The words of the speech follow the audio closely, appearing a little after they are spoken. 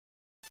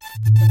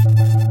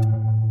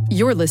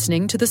You're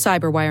listening to the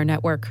Cyberwire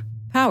Network,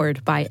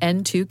 powered by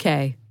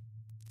N2K.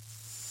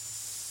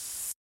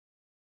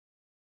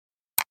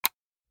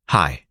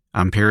 Hi,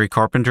 I'm Perry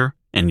Carpenter,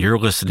 and you're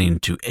listening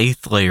to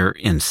Eighth Layer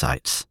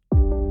Insights.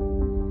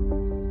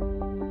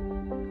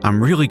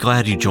 I'm really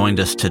glad you joined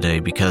us today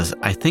because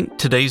I think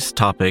today's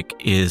topic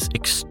is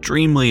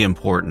extremely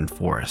important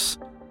for us.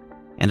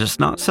 And it's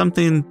not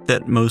something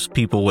that most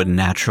people would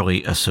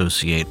naturally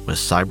associate with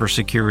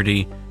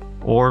cybersecurity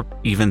or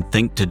even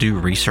think to do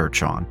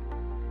research on.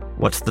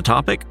 What's the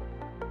topic?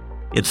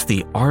 It's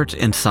the art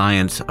and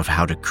science of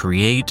how to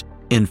create,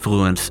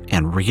 influence,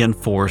 and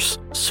reinforce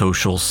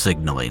social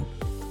signaling,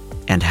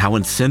 and how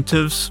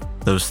incentives,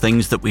 those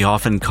things that we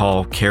often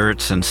call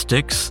carrots and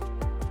sticks,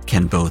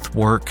 can both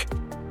work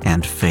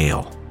and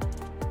fail.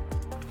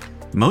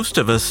 Most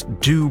of us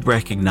do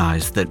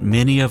recognize that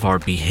many of our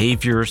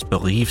behaviors,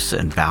 beliefs,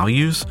 and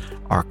values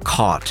are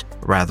caught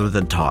rather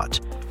than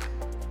taught.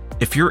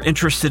 If you're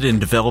interested in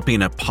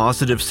developing a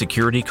positive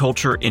security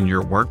culture in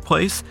your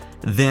workplace,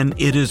 then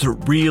it is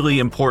really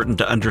important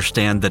to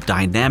understand the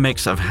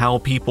dynamics of how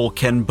people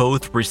can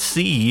both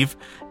receive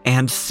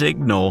and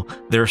signal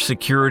their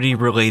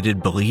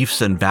security-related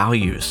beliefs and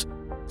values,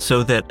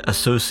 so that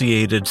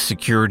associated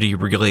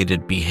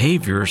security-related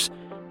behaviors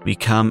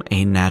become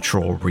a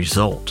natural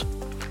result.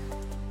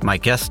 My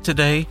guest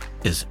today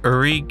is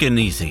Uri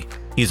Gneezy.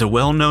 He's a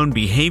well-known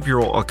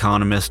behavioral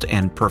economist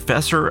and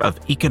professor of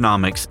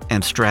economics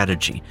and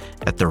strategy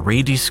at the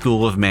Rady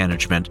School of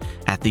Management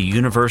at the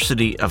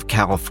University of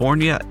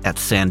California at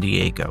San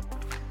Diego.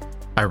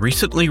 I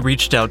recently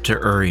reached out to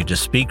Uri to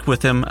speak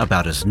with him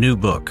about his new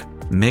book,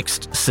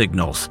 Mixed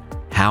Signals: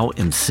 How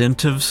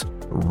Incentives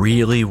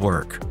Really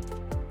Work.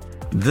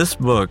 This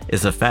book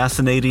is a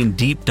fascinating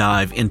deep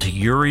dive into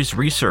Uri's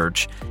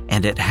research,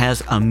 and it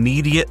has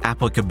immediate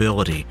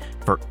applicability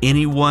for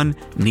anyone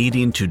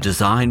needing to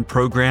design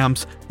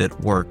programs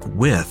that work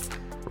with,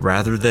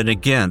 rather than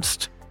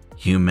against,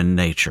 human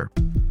nature.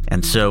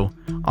 And so,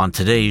 on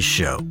today's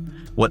show,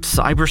 what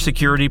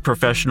cybersecurity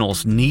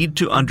professionals need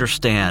to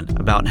understand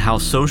about how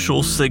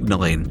social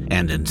signaling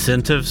and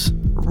incentives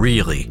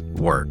really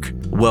work.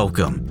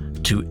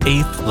 Welcome to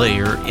Eighth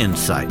Layer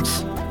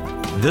Insights.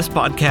 This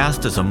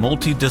podcast is a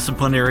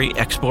multidisciplinary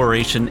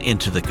exploration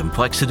into the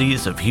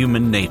complexities of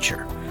human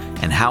nature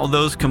and how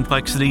those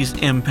complexities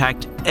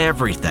impact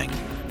everything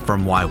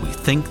from why we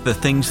think the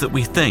things that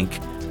we think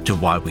to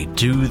why we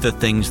do the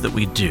things that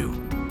we do,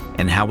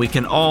 and how we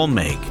can all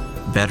make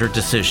better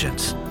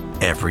decisions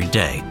every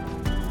day.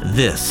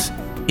 This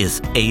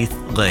is Eighth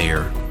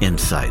Layer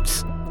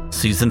Insights,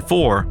 Season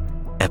 4,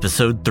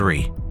 Episode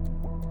 3.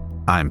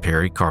 I'm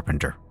Perry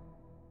Carpenter.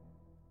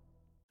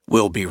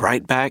 We'll be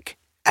right back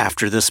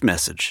after this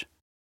message.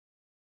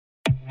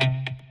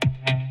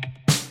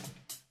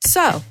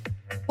 So,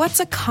 what's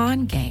a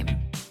con game?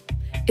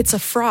 It's a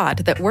fraud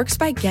that works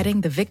by getting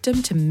the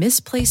victim to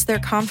misplace their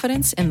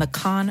confidence in the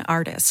con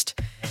artist.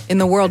 In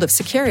the world of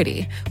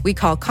security, we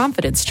call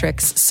confidence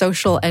tricks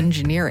social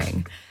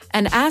engineering.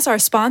 And as our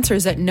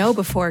sponsors at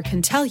KnowBe4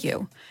 can tell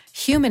you,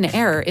 human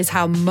error is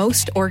how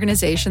most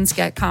organizations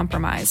get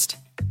compromised.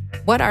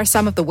 What are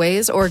some of the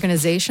ways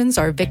organizations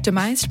are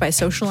victimized by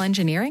social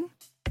engineering?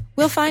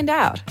 We'll find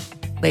out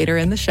later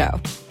in the show.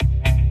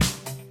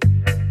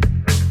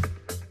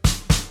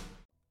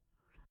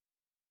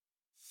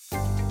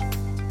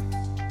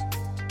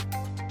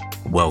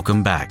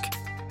 Welcome back.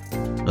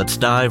 Let's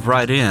dive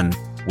right in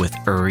with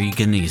Uri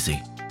Gneezy.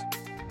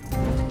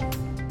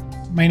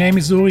 My name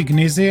is Uri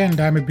Gneezy, and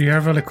I'm a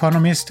behavioral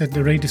economist at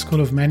the Rady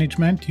School of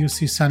Management,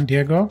 UC San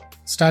Diego,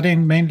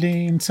 studying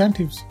mainly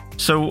incentives.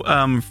 So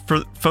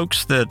for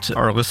folks that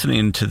are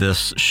listening to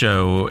this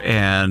show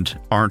and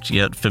aren't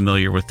yet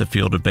familiar with the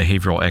field of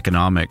behavioral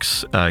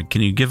economics,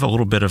 can you give a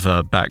little bit of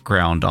a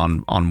background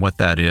on what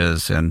that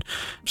is and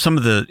some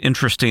of the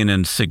interesting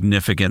and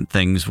significant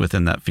things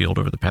within that field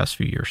over the past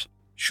few years?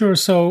 Sure.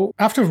 So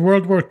after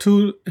World War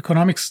II,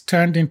 economics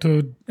turned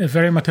into a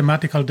very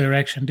mathematical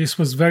direction. This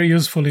was very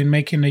useful in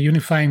making a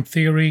unifying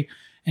theory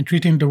and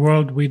treating the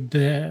world with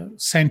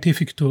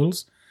scientific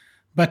tools.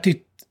 But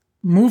it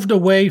moved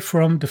away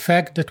from the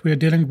fact that we are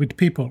dealing with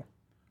people,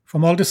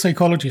 from all the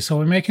psychology. So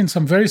we're making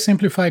some very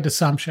simplified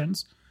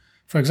assumptions.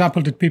 For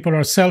example, that people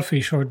are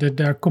selfish or that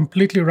they're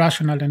completely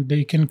rational and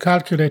they can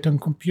calculate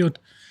and compute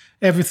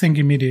everything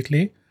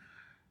immediately.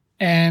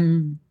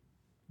 And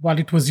while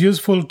it was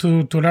useful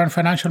to learn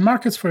financial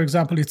markets, for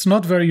example, it's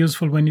not very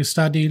useful when you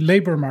study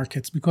labor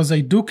markets, because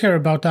I do care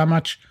about how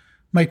much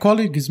my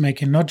colleague is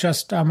making, not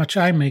just how much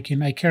I'm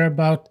making. I care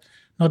about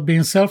not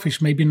being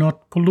selfish, maybe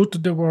not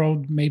pollute the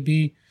world,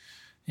 maybe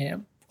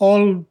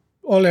all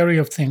area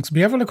of things.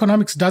 Behavioral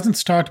economics doesn't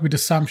start with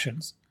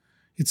assumptions.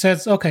 It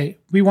says, okay,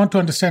 we want to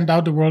understand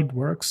how the world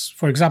works.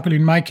 For example,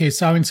 in my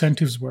case, how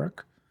incentives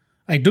work.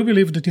 I do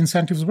believe that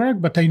incentives work,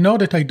 but I know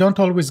that I don't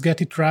always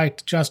get it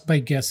right just by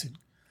guessing.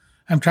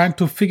 I'm trying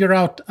to figure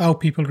out how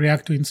people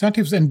react to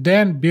incentives and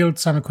then build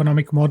some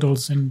economic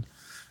models and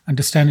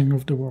understanding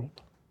of the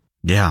world.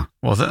 Yeah.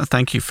 Well,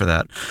 thank you for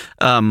that.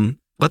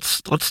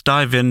 Let's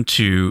dive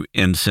into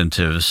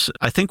incentives.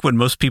 I think when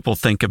most people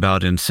think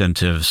about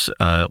incentives,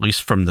 at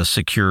least from the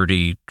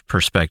security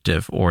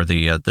perspective or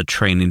the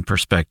training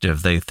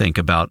perspective, they think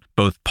about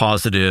both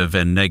positive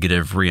and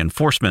negative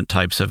reinforcement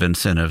types of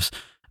incentives.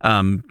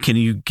 Can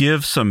you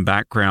give some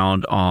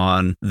background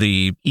on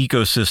the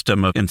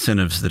ecosystem of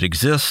incentives that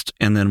exist,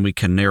 and then we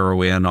can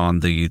narrow in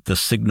on the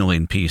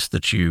signaling piece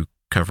that you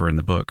cover in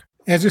the book?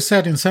 As you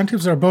said,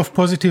 incentives are both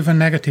positive and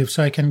negative.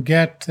 So I can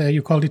get,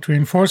 you called it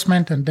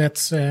reinforcement, and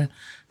that's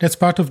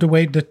part of the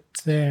way that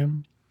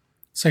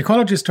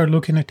psychologists are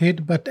looking at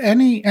it. But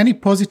any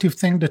positive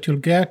thing that you'll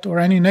get or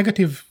any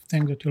negative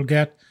thing that you'll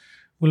get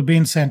will be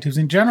incentives.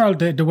 In general,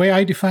 the way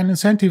I define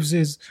incentives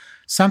is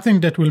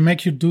something that will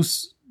make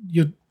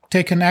you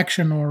take an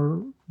action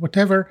or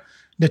whatever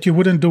that you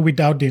wouldn't do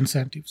without the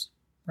incentives.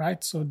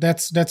 Right. So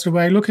that's the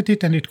way I look at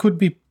it. And it could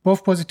be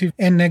both positive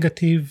and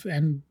negative,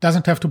 and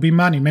doesn't have to be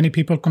money. Many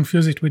people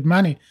confuse it with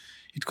money.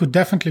 It could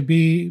definitely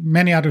be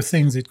many other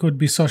things. It could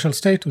be social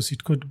status.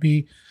 It could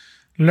be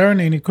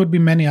learning. It could be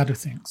many other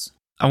things.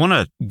 I want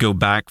to go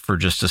back for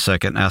just a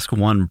second and ask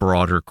one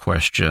broader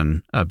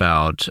question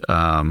about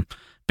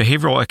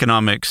behavioral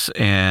economics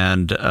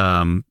and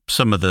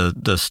some of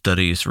the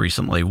studies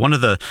recently. One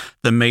of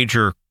the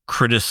major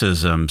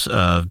criticisms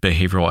of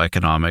behavioral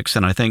economics,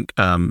 and I think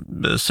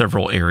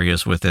several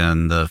areas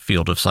within the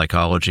field of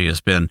psychology, has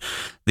been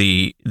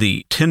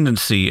the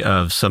tendency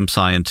of some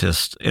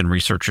scientists and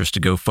researchers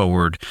to go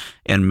forward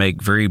and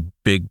make very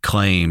big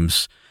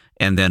claims,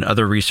 and then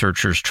other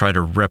researchers try to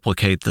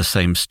replicate the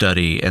same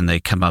study, and they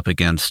come up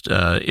against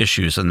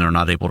issues, and they're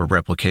not able to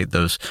replicate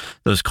those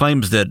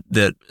claims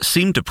that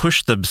seem to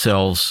push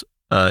themselves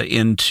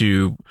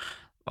into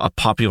a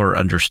popular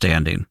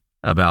understanding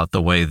about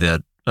the way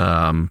that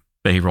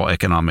behavioral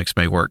economics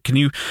may work. Can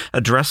you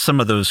address some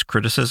of those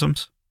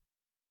criticisms?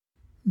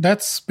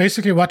 That's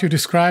basically what you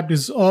described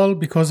is all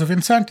because of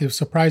incentives,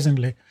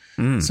 surprisingly.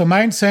 So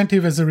my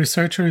incentive as a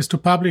researcher is to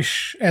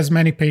publish as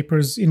many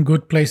papers in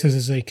good places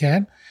as I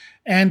can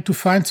and to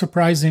find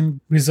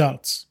surprising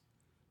results.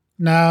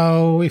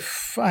 Now,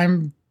 if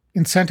I'm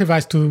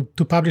incentivized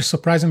to publish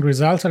surprising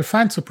results, I'll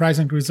find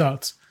surprising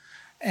results.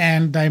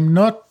 And I'm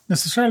not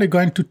necessarily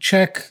going to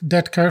check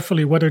that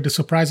carefully whether the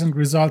surprising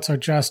results are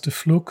just a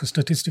fluke, a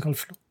statistical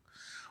fluke,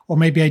 or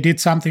maybe I did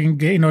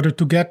something in order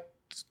to get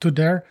to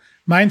there.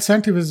 My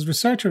incentive as a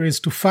researcher is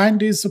to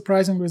find these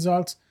surprising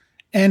results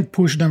and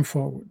push them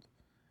forward.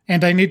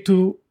 And I need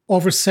to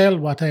oversell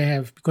what I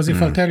have, because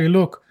if I'll tell you,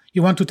 look,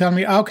 you want to tell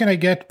me, how can I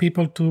get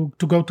people to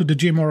go to the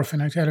gym more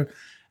often? I tell you,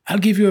 I'll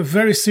give you a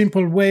very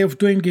simple way of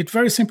doing it,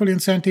 very simple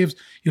incentives.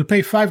 You'll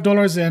pay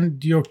 $5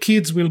 and your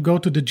kids will go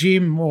to the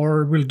gym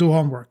or will do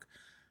homework.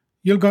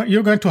 You're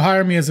going to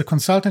hire me as a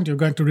consultant. You're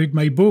going to read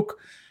my book,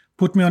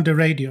 put me on the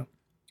radio.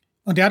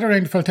 On the other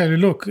hand, if I'll tell you,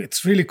 look,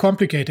 it's really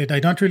complicated. I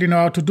don't really know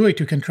how to do it.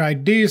 You can try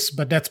this,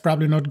 but that's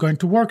probably not going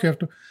to work.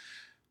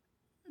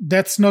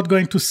 That's not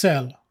going to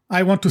sell.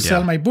 I want to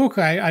sell my book.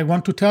 I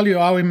want to tell you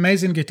how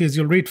amazing it is.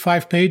 You'll read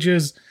 5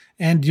 pages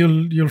and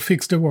you'll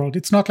fix the world.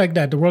 It's not like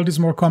that. The world is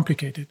more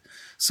complicated.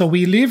 So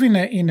we live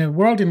in a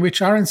world in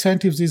which our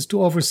incentives is to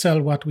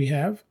oversell what we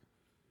have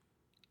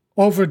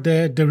over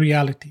the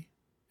reality.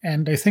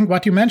 And I think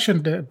what you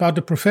mentioned about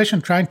the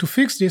profession trying to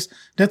fix this,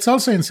 that's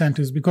also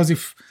incentives. Because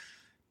if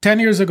 10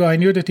 years ago I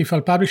knew that if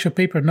I'll publish a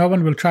paper, no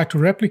one will try to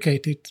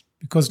replicate it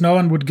because no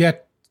one would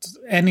get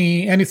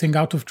anything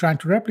out of trying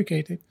to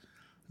replicate it,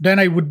 then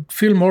I would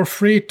feel more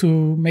free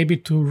to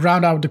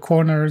round out the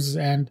corners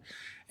and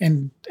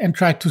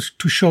try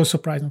to show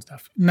surprising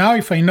stuff. Now,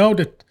 if I know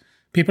that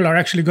people are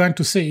actually going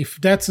to say, if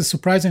that's a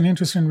surprising,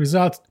 interesting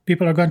result,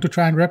 people are going to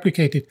try and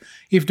replicate it.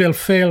 If they'll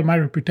fail, my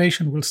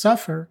reputation will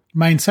suffer.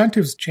 My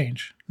incentives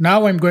change.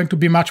 Now I'm going to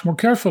be much more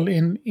careful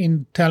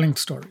in telling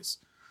stories.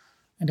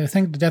 And I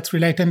think that's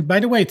related. And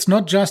by the way, it's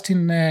not just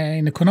in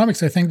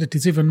economics. I think that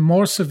it's even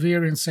more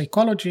severe in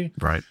psychology.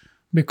 Right.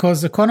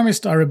 Because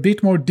economists are a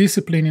bit more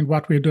disciplined in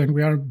what we're doing.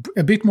 We are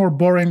a bit more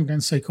boring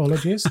than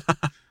psychologists.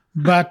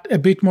 But a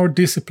bit more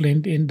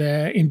disciplined in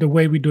the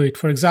way we do it.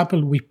 For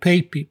example, we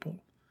pay people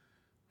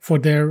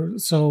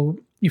so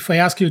if I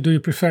ask you, do you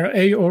prefer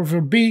A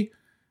over B?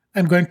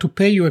 I'm going to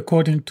pay you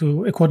according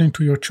to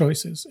your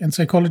choices. And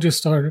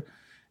psychologists live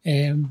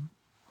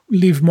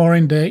more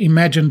in the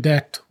imagined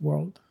that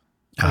world,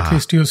 at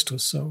least used to.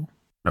 So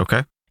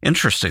okay.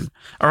 Interesting.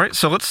 All right,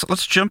 so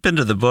let's jump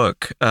into the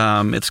book.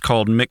 It's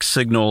called Mixed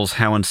Signals: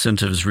 How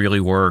Incentives Really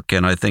Work,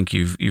 and I think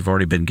you've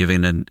already been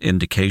giving an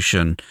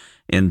indication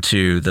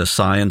into the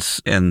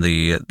science and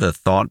the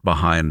thought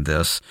behind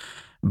this.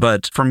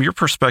 But from your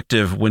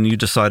perspective, when you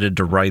decided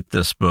to write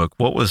this book,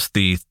 what was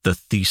the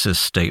thesis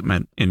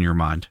statement in your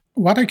mind?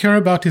 What I care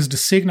about is the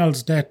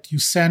signals that you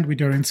send with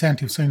your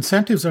incentives. So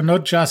incentives are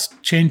not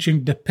just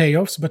changing the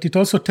payoffs, but it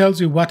also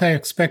tells you what I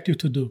expect you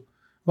to do.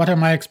 What are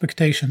my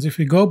expectations? If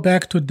we go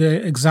back to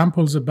the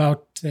examples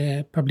about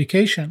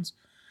publications,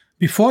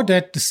 before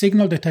that, the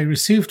signal that I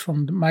received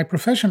from my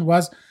profession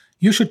was,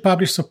 you should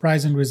publish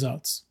surprising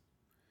results.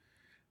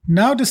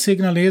 Now the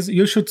signal is,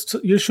 you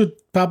should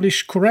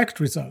publish correct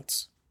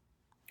results.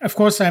 Of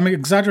course, I'm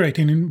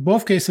exaggerating. In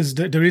both cases,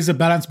 there is a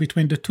balance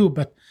between the two.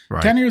 But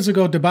Right. 10 years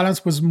ago, the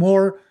balance was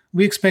more,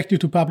 we expect you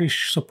to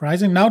publish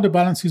surprising. Now the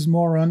balance is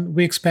more on,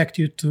 we expect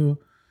you to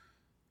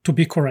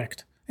be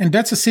correct. And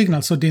that's a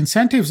signal. So the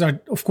incentives are,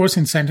 of course,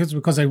 incentives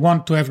because I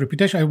want to have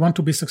reputation. I want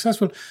to be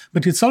successful.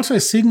 But it's also a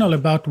signal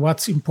about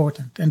what's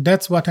important. And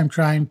that's what I'm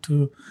trying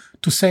to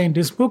say in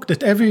this book,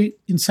 that every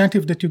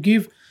incentive that you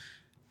give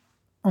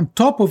on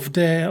top of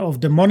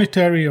the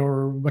monetary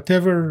or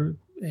whatever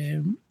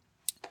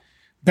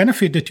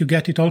benefit that you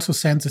get, it also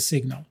sends a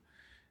signal.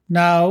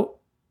 Now,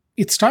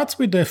 it starts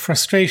with the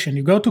frustration.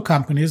 You go to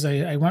companies.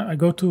 I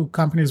go to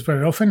companies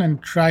very often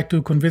and try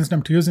to convince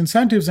them to use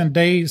incentives, and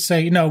they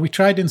say, no, we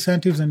tried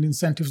incentives and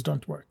incentives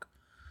don't work.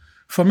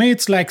 For me,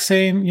 it's like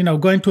saying,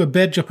 going to a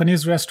bad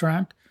Japanese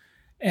restaurant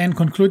and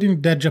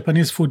concluding that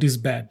Japanese food is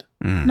bad.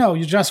 No,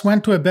 you just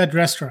went to a bad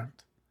restaurant,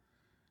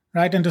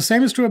 right? And the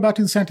same is true about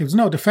incentives.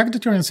 No, the fact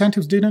that your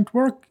incentives didn't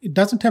work, it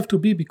doesn't have to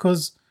be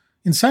because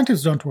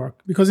incentives don't work,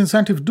 because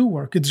incentives do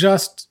work. It's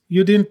just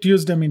you didn't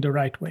use them in the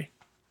right way.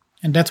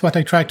 And that's what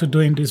I try to do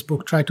in this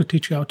book, try to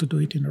teach you how to do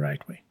it in the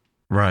right way.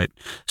 Right.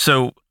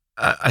 So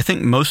I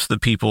think most of the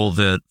people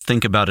that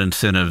think about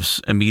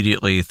incentives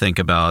immediately think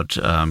about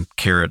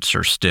carrots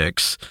or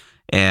sticks.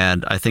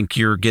 And I think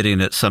you're getting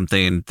at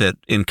something that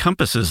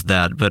encompasses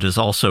that, but is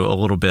also a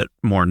little bit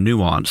more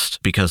nuanced,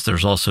 because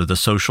there's also the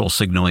social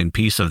signaling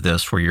piece of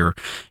this where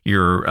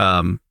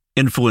you're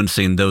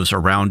influencing those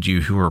around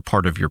you who are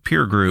part of your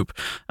peer group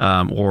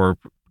or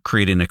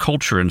creating a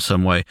culture in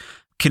some way.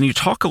 Can you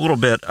talk a little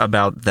bit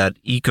about that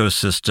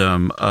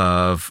ecosystem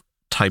of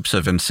types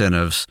of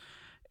incentives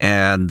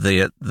and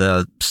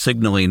the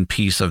signaling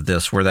piece of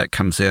this, where that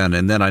comes in?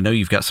 And then I know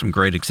you've got some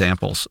great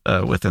examples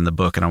within the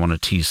book, and I want to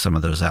tease some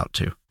of those out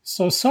too.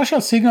 So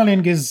social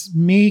signaling is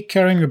me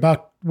caring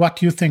about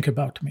what you think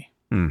about me.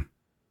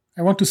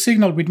 I want to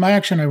signal with my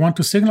action. I want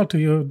to signal to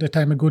you that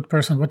I'm a good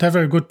person, whatever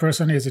a good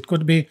person is. It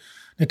could be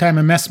that I'm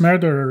a mass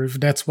murderer, if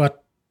that's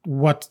what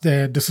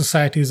the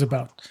society is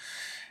about.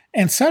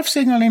 And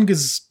self-signaling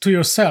is to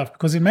yourself,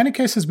 because in many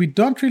cases, we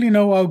don't really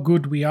know how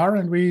good we are,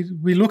 and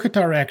we look at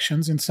our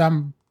actions in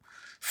some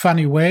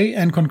funny way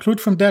and conclude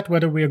from that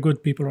whether we are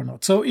good people or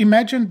not. So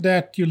imagine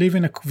that you live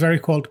in a very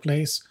cold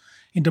place.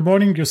 In the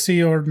morning, you see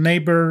your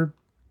neighbor,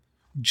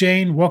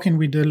 Jane, walking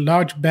with a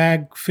large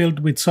bag filled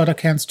with soda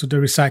cans to the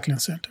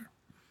recycling center.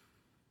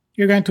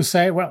 You're going to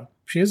say, well,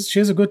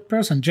 she's a good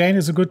person. Jane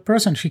is a good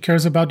person. She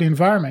cares about the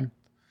environment.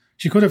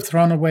 She could have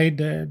thrown away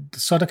the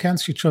soda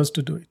cans. She chose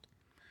to do it.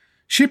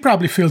 She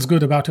probably feels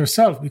good about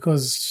herself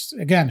because,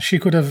 again, she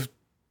could have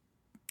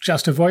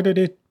just avoided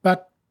it,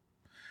 but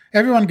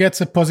everyone gets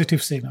a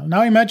positive signal.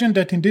 Now imagine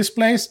that in this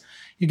place,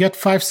 you get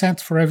 5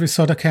 cents for every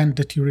soda can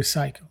that you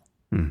recycle.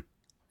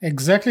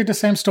 Exactly the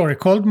same story.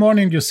 Cold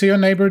morning, you see your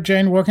neighbor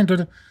Jane walking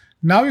to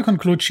now you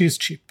conclude she's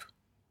cheap.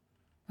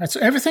 Right, so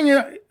everything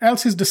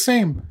else is the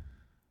same.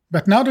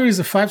 But now there is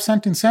a 5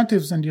 cent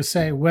incentives and you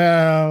say,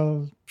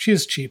 well,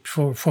 she's cheap.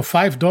 For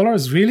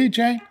 $5, really,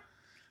 Jane?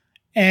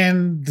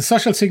 And the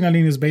social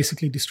signaling is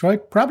basically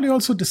destroyed. Probably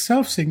also the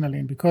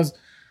self-signaling, because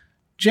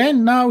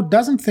Jane now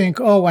doesn't think,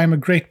 oh, I'm a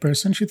great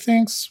person. She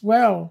thinks,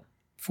 well,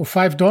 for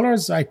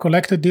 $5, I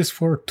collected this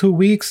for 2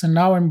 weeks and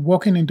now I'm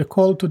walking in the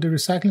cold to the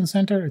recycling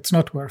center. It's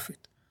not worth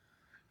it.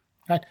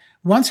 Right?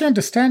 Once you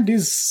understand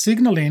this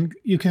signaling,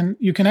 you can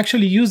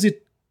actually use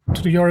it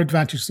to your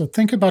advantage. So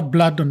think about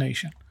blood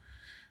donation.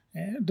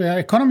 The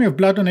economy of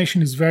blood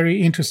donation is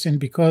very interesting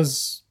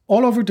because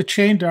all over the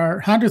chain there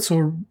are hundreds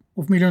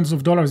of millions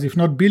of dollars, if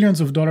not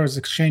billions of dollars,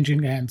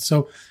 exchanging hands.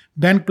 So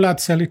bank blood,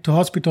 sell it to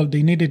hospital,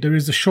 they need it, there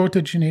is a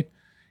shortage in it.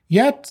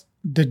 Yet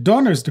the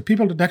donors, the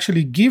people that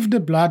actually give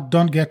the blood,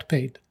 don't get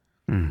paid.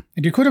 And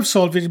you could have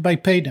solved it by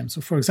pay them.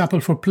 So for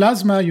example, for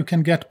plasma, you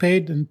can get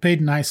paid and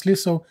paid nicely.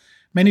 So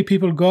many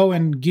people go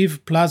and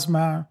give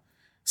plasma,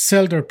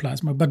 sell their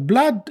plasma, but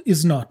blood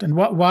is not. And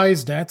why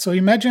is that? So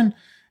imagine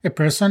a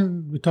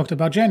person, we talked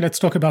about Jane, let's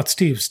talk about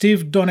Steve.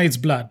 Steve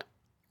donates blood,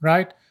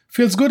 right?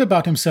 Feels good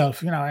about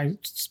himself.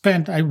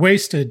 I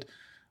wasted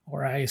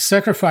or I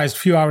sacrificed a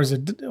few hours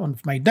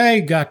of my day,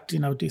 got,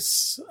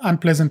 this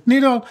unpleasant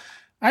needle.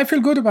 I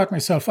feel good about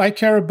myself. I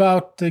care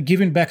about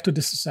giving back to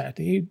the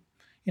society.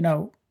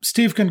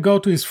 Steve can go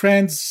to his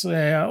friends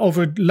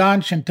over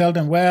lunch and tell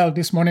them, well,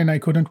 this morning I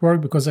couldn't work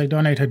because I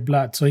donated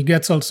blood. So he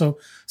gets also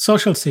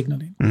social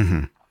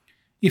signaling.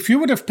 If you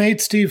would have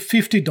paid Steve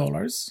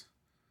 $50,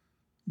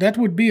 that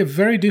would be a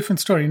very different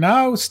story.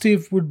 Now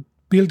Steve would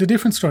build a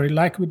different story,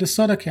 like with the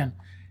soda can.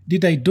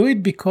 Did I do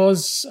it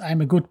because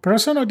I'm a good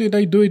person, or did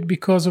I do it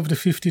because of the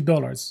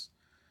 $50?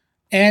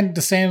 And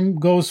the same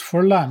goes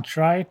for lunch,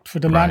 right? For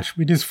the lunch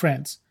with his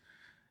friends.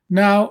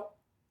 Now,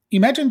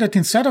 imagine that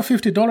instead of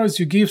 $50,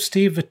 you give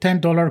Steve a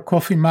 $10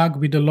 coffee mug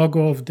with the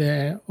logo of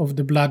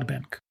the blood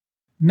bank.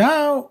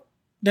 Now,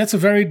 that's a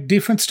very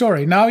different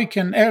story. Now he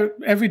can,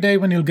 every day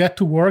when he'll get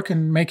to work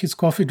and make his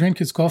coffee, drink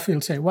his coffee,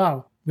 he'll say,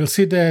 wow, we'll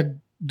see the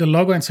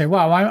logo and say,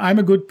 wow, I'm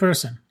a good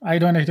person. I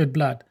donated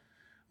blood.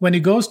 when he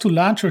goes to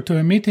lunch or to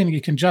a meeting, he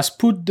can just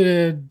put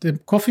the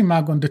coffee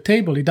mug on the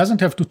table. He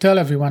doesn't have to tell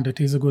everyone that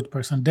he's a good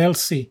person. They'll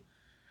see,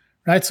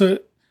 right? So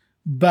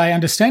by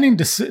understanding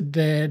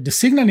the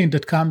signaling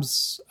that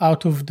comes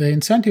out of the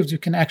incentives, you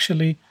can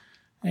actually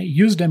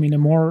use them in a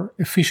more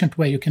efficient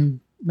way. You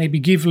can maybe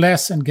give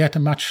less and get a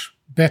much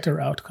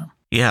better outcome.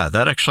 Yeah,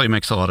 that actually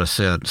makes a lot of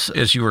sense.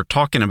 As you were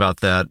talking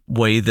about that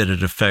way that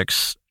it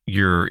affects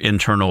your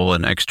internal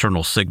and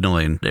external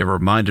signaling, it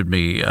reminded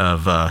me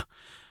of,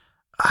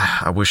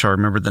 I wish I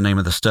remembered the name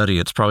of the study.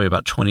 It's probably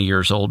about 20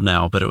 years old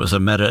now, but it was a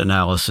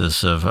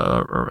meta-analysis of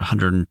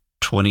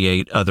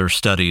 128 other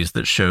studies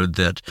that showed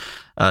that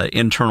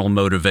internal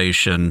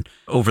motivation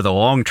over the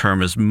long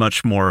term is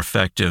much more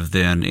effective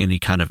than any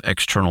kind of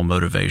external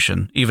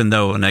motivation, even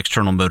though an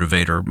external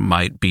motivator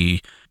might be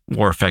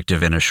more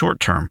effective in a short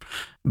term.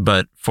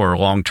 But for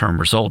long-term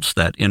results,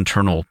 that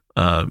internal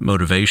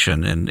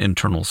motivation and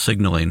internal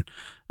signaling,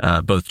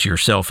 both to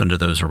yourself and to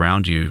those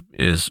around you,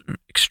 is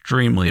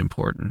extremely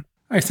important.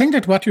 I think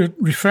that what you're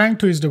referring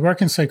to is the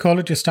work in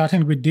psychology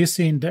starting with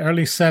DC in the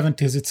early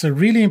 70s. It's a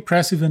really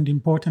impressive and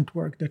important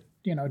work that,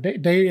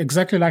 they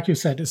exactly like you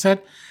said. They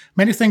said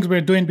many things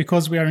we're doing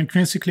because we are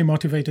intrinsically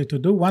motivated to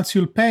do. Once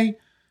you'll pay,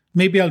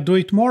 maybe I'll do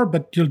it more,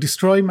 but you'll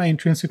destroy my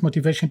intrinsic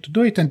motivation to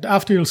do it. And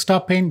after you'll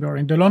stop paying, or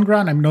in the long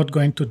run, I'm not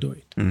going to do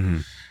it. Mm-hmm.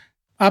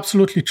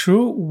 Absolutely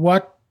true.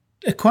 What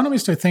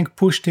economists, I think,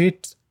 pushed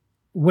it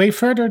way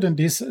further than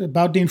this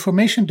about the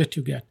information that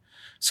you get.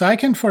 So I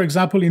can, for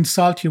example,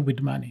 insult you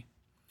with money.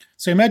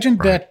 So imagine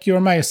that you're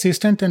my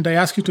assistant and I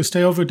ask you to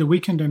stay over the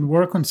weekend and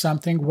work on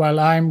something while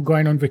I'm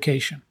going on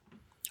vacation.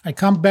 I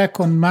come back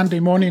on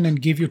Monday morning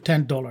and give you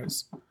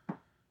 $10.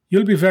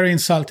 You'll be very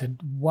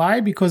insulted.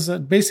 Why? Because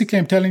basically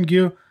I'm telling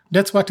you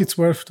that's what it's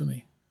worth to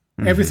me.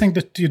 Mm-hmm. Everything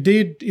that you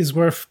did is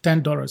worth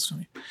 $10 to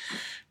me.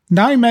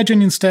 Now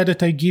imagine instead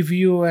that I give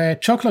you a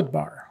chocolate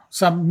bar.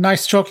 Some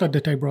nice chocolate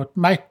that I brought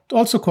might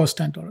also cost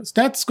 $10.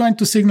 That's going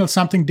to signal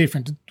something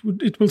different.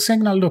 It will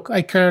signal, look,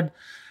 I cared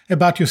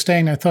about you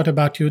staying. I thought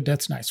about you.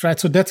 That's nice, right?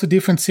 So that's a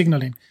different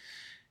signaling.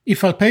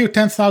 If I'll pay you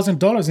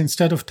 $10,000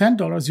 instead of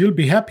 $10, you'll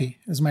be happy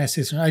as my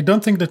assistant. I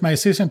don't think that my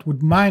assistant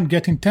would mind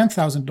getting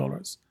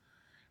 $10,000,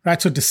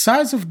 right? So the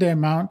size of the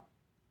amount,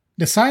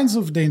 the size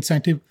of the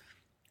incentive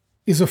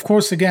is, of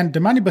course, again, the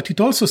money, but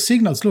it also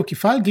signals, look,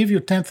 if I'll give you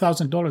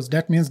 $10,000,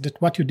 that means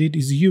that what you did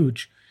is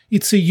huge.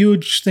 It's a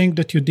huge thing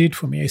that you did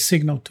for me. I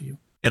signal to you.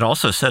 It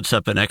also sets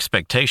up an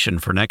expectation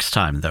for next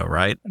time, though,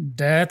 right?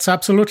 That's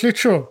absolutely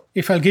true.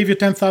 If I'll give you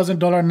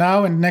 $10,000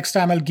 now and next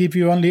time I'll give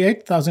you only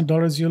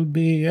 $8,000, you'll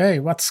be, hey,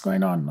 what's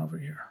going on over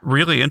here?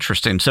 Really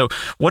interesting. So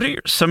what are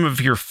some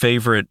of your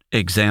favorite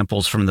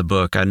examples from the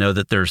book? I know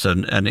that there's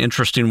an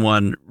interesting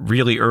one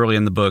really early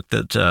in the book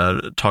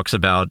that talks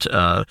about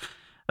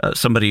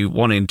somebody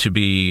wanting to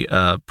be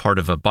part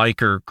of a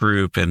biker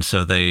group, and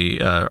so they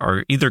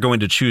are either going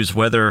to choose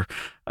whether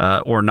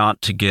or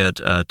not to get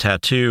a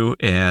tattoo,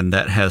 and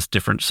that has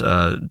different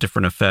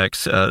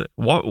effects.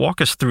 Walk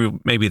us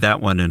through maybe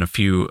that one and a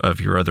few of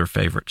your other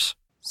favorites.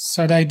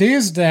 So the idea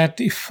is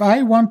that if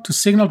I want to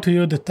signal to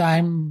you that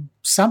I'm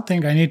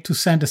something, I need to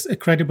send a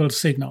credible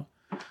signal.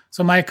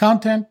 So my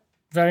accountant,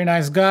 very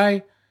nice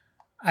guy,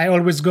 I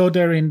always go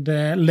there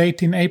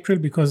late in April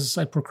because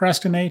I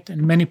procrastinate,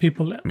 and many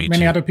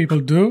other people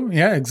do.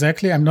 Yeah,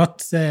 exactly. I'm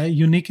not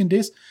unique in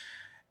this.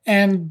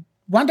 And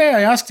one day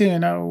I asked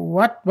him,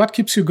 what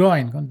keeps you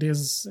going on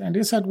this? And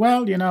he said,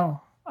 well,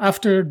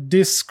 after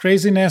this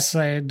craziness,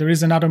 there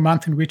is another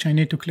month in which I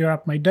need to clear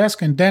up my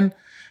desk, and then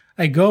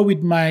I go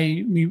with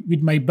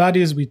my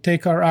buddies. We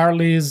take our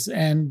Harleys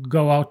and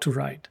go out to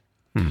ride.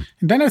 And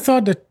then I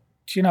thought that,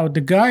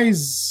 the guy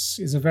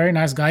is a very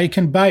nice guy. He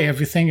can buy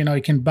everything.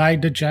 He can buy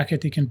the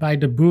jacket, he can buy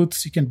the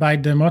boots, he can buy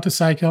the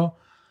motorcycle,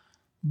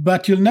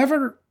 but you'll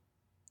never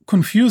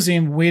confuse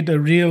him with a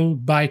real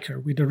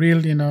biker, with a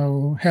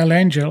real, hell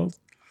angel,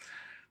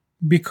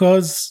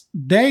 because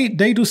they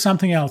do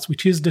something else,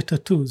 which is the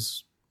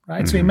tattoos,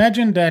 right? Mm-hmm. So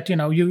imagine that,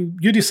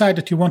 you decide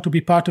that you want to be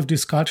part of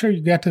this culture.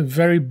 You get a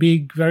very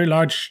big, very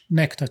large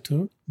neck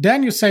tattoo.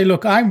 Then you say,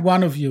 look, I'm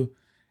one of you.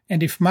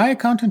 And if my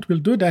accountant will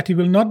do that, he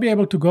will not be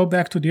able to go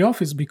back to the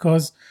office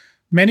because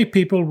many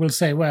people will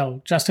say,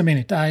 well, just a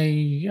minute,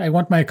 I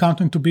want my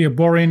accountant to be a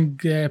boring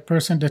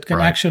person that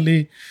can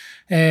actually,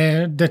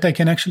 that I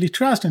can actually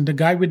trust. And the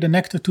guy with the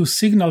neck tattoo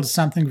signals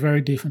something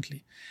very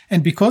differently.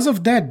 And because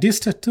of that, this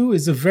tattoo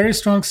is a very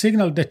strong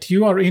signal that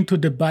you are into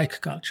the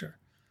bike culture.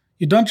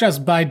 You don't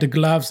just buy the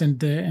gloves and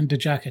the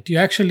jacket. You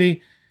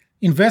actually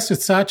invest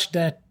it such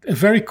that a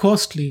very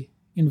costly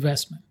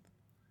investment.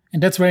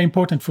 And that's very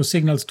important for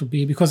signals to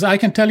be, because I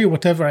can tell you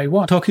whatever I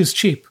want. Talk is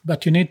cheap,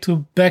 but you need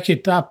to back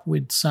it up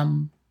with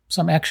some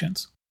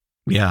actions.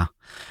 Yeah.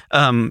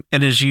 And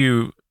as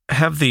you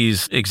have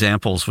these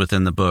examples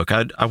within the book,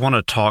 I want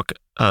to talk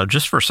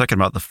just for a second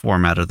about the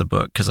format of the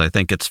book, because I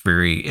think it's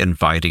very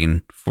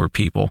inviting for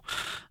people.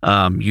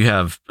 You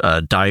have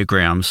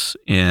diagrams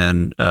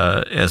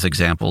as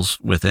examples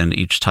within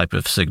each type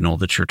of signal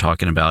that you're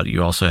talking about.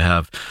 You also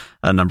have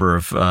a number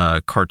of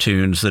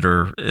cartoons that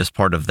are as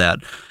part of that.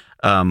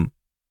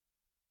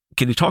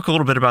 Can you talk a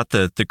little bit about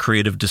the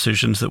creative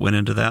decisions that went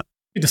into that?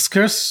 The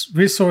scarce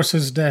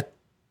resources that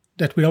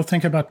we all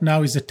think about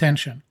now is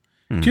attention.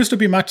 It used to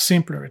be much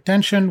simpler.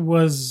 Attention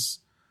was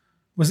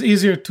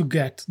easier to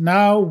get.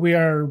 Now we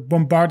are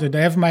bombarded.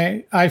 I have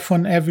my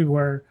iPhone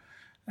everywhere.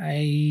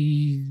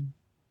 I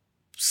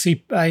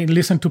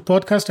listen to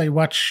podcasts. I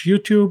watch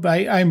YouTube.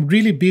 I'm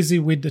really busy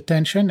with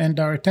attention, and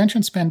our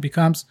attention span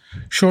becomes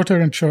shorter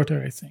and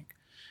shorter, I think.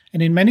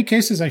 And in many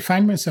cases, I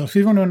find myself,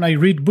 even when I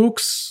read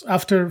books,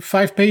 after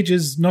 5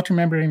 pages, not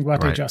remembering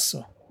what I just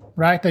saw.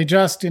 Right? I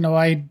just,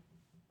 I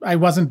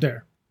wasn't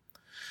there.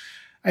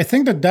 I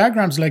think that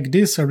diagrams like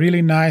this are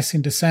really nice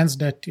in the sense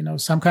that,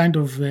 some kind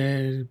of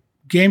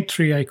game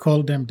tree, I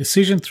call them,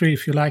 decision tree,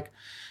 if you like,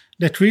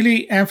 that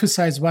really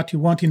emphasize what you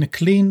want in a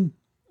clean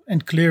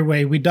and clear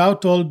way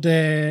without all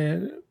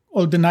the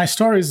nice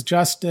stories,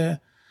 just the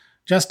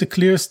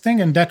clearest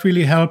thing. And that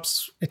really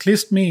helps, at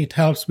least me, it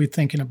helps with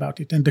thinking about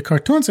it. And the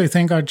cartoons, I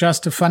think, are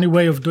just a funny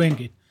way of doing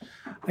it.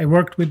 I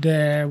worked with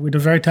a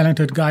very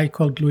talented guy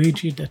called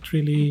Luigi that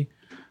really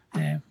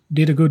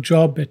did a good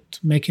job at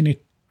making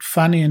it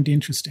funny and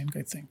interesting,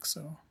 I think.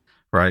 So,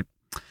 right.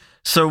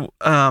 So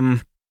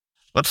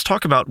let's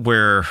talk about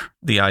where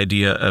the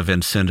idea of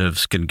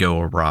incentives can go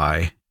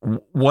awry.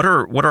 What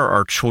are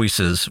our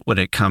choices when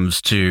it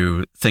comes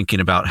to thinking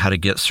about how to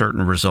get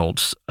certain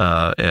results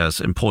as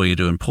employee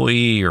to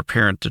employee or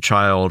parent to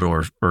child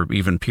or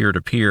even peer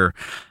to peer?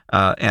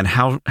 And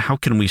how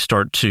can we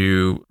start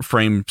to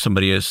frame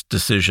somebody's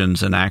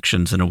decisions and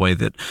actions in a way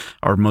that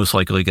are most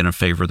likely going to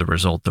favor the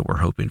result that we're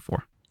hoping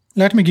for?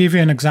 Let me give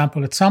you an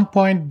example. At some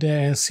point,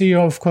 the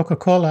CEO of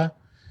Coca-Cola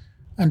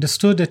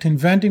understood that in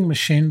vending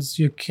machines,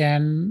 you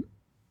can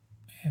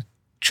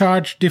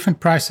charge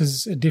different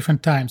prices at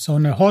different times. So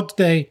on a hot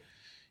day,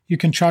 you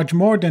can charge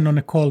more than on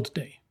a cold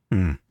day.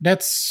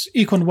 That's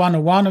Econ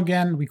 101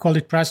 again. We call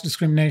it price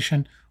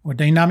discrimination or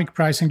dynamic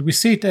pricing. We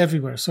see it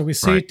everywhere. So we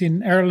see it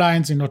in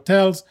airlines, in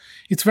hotels.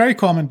 It's very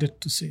common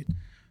to see it.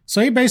 So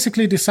he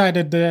basically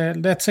decided,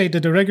 let's say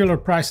that the regular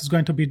price is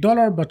going to be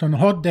 $1, but on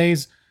hot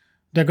days,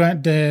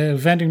 the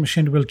vending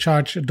machine will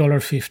charge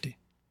 $1.50.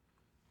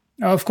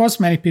 Now, of course,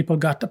 many people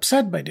got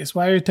upset by this.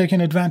 Why are you taking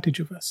advantage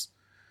of us?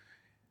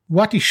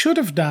 What he should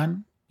have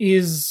done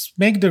is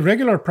make the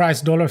regular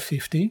price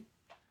 $1.50,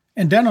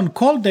 and then on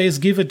cold days,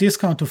 give a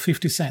discount of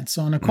 50 cents.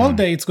 So on a cold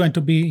day, it's going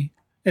to be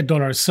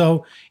 $1.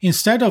 So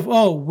instead of,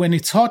 when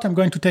it's hot, I'm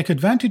going to take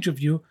advantage of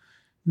you,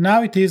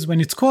 now it is, when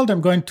it's cold, I'm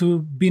going to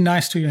be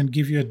nice to you and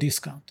give you a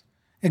discount.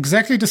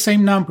 Exactly the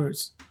same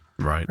numbers.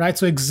 Right.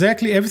 So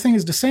exactly everything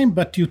is the same,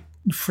 but you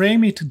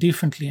frame it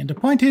differently. And the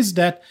point is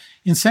that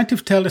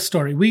incentive tell a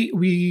story.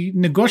 We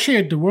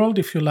negotiate the world,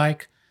 if you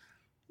like,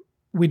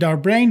 with our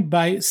brain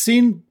by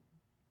seeing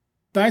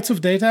bytes of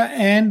data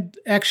and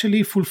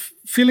actually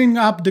filling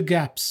up the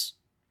gaps.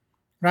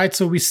 Right.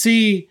 So we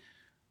see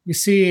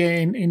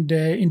in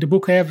the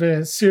book, I have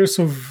a series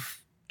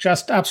of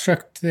just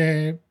abstract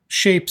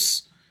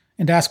shapes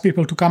and ask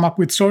people to come up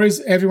with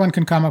stories. Everyone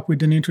can come up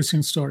with an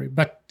interesting story,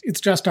 but it's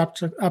just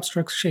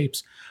abstract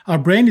shapes. Our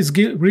brain is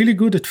really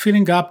good at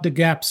filling up the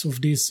gaps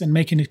of this and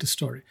making it a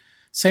story.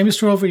 Same is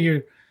true over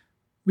here.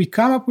 We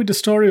come up with the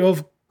story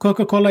of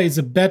Coca-Cola is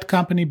a bad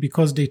company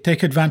because they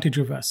take advantage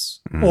of us.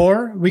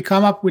 Or we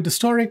come up with the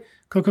story,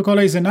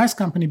 Coca-Cola is a nice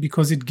company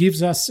because it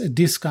gives us a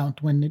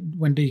discount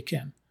when they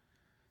can.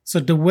 So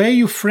the way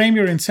you frame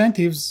your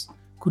incentives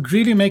could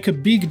really make a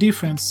big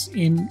difference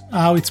in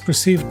how it's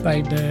perceived by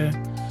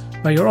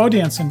your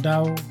audience and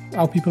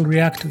how people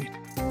react to it.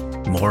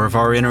 More of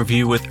our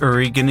interview with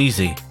Uri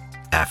Gneezy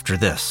after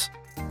this.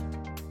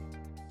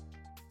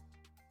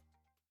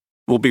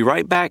 We'll be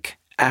right back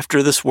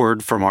after this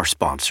word from our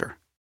sponsor.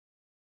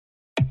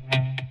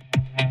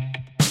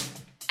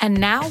 And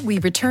now we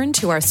return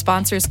to our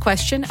sponsor's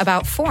question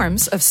about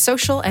forms of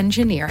social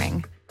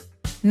engineering.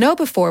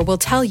 KnowBe4 will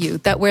tell you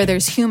that where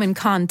there's human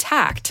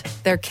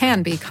contact, there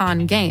can be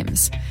con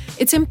games.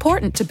 It's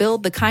important to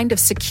build the kind of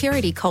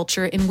security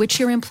culture in which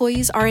your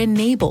employees are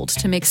enabled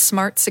to make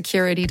smart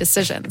security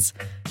decisions.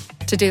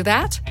 To do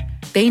that,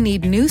 they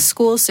need new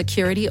school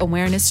security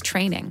awareness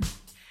training.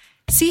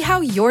 See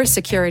how your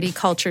security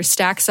culture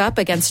stacks up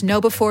against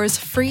KnowBe4's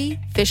free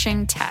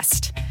phishing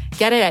test.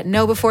 Get it at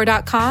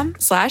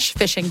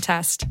knowbe4.com/phishing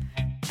test.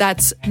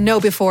 That's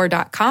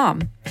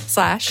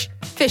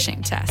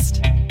knowbe4.com/phishing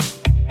test.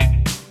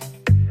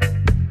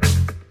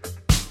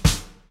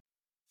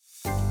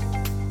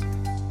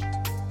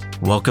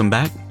 Welcome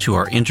back to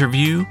our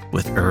interview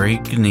with Uri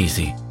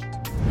Gneezy.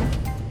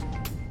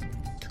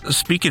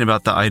 Speaking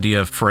about the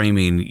idea of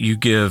framing, you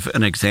give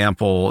an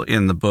example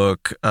in the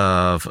book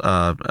of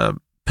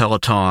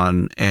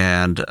Peloton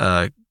and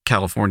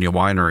California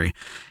Winery,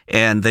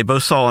 and they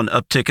both saw an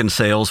uptick in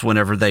sales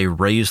whenever they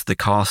raised the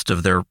cost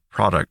of their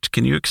product.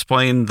 Can you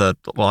explain the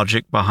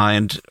logic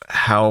behind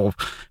how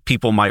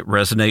people might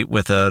resonate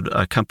with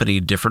a company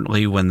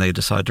differently when they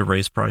decide to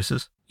raise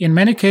prices? In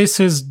many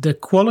cases, the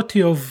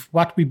quality of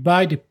what we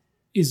buy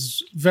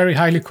is very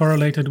highly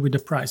correlated with the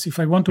price. If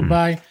I want to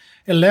buy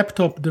a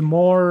laptop, the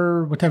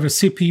more whatever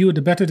CPU,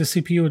 the better the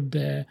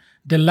CPU,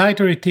 the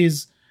lighter it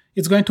is,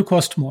 it's going to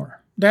cost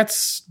more.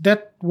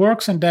 That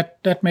works, and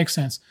that makes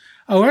sense.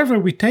 However,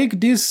 we take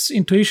this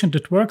intuition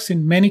that works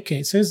in many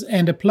cases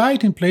and apply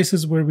it in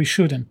places where we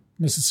shouldn't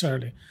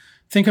necessarily.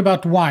 Think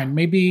about wine.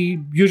 Maybe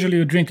usually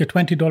you drink a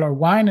 $20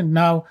 wine, and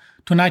now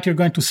tonight you're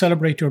going to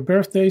celebrate your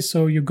birthday.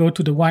 So you go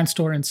to the wine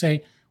store and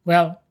say,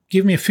 well,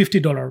 give me a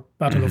 $50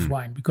 bottle of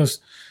wine, because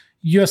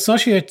you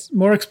associate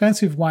more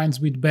expensive wines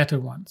with better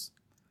ones,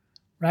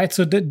 right?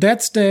 So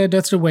that's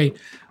the way.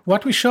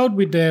 What we showed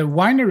with the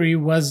winery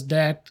was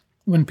that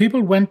when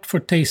people went for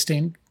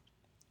tasting,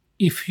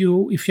 if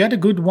you had a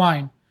good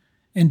wine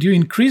and you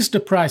increased the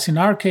price, in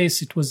our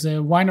case, it was a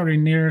winery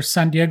near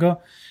San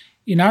Diego.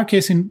 In our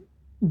case,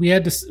 we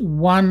had this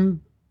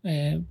one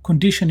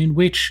condition in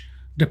which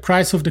the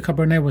price of the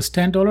Cabernet was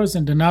 $10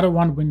 and another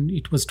one when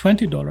it was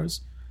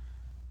 $20.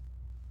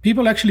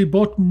 People actually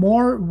bought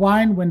more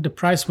wine when the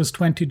price was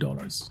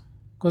 $20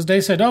 because they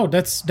said, oh,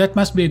 that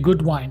must be a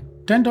good wine.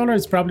 $10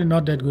 is probably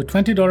not that good.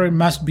 $20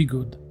 must be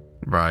good.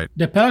 Right.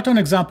 The Peloton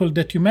example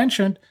that you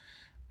mentioned,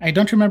 I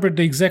don't remember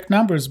the exact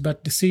numbers,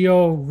 but the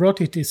CEO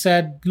wrote it. He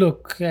said,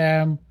 look,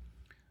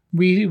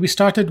 we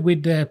started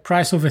with the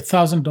price of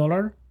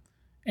 $1,000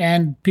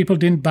 and people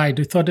didn't buy it.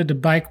 They thought that the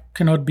bike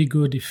cannot be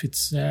good if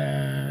it's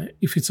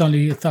only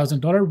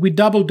 $1,000. We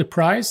doubled the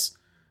price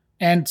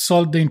and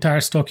sold the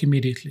entire stock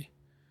immediately.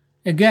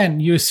 Again,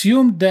 you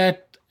assume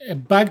that a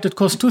bike that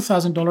costs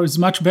 $2,000 is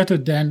much better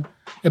than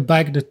a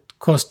bike that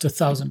costs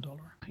 $1,000.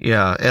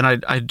 Yeah,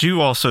 and I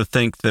do also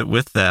think that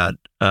with that,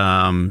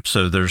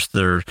 so there's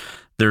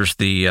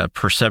the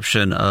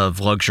perception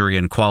of luxury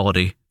and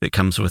quality that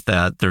comes with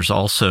that. There's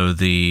also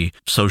the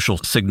social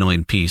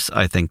signaling piece,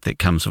 I think, that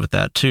comes with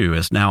that too,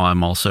 as now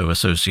I'm also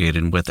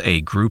associated with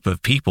a group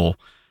of people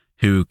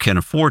who can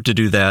afford to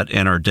do that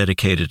and are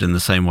dedicated in the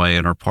same way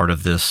and are part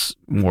of this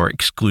more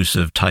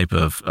exclusive type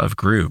of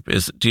group.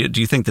 Do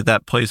you think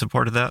that plays a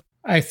part of that?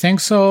 I think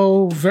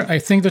so. I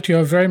think that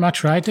you're very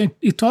much right.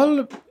 It's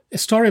all a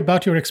story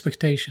about your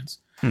expectations.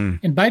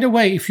 And by the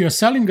way, if you're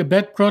selling a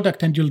bad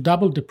product and you'll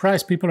double the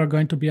price, people are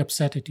going to be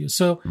upset at you.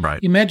 So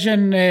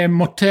Imagine a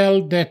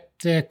motel that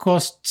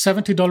costs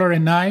 $70 a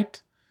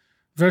night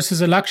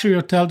versus a luxury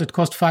hotel that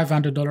costs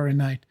 $500 a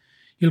night.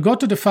 You'll go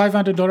to the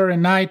 $500 a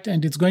night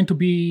and it's going to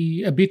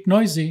be a bit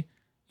noisy.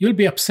 You'll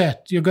be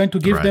upset. You're going to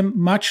give them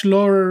much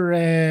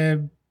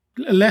lower,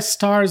 less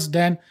stars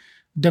than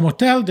the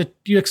motel that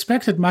you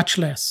expected much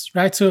less,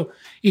 right? So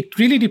it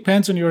really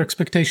depends on your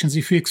expectations.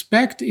 If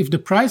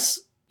the price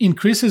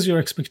increases your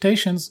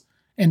expectations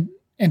and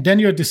then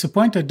you're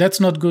disappointed, that's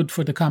not good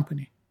for the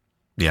company.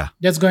 Yeah.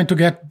 That's going to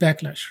get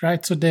backlash,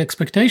 right? So the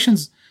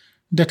expectations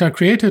that are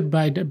created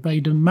by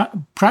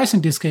the price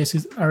in these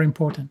cases are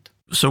important.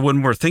 So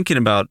when we're thinking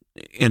about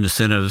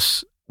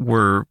incentives,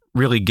 we're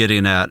really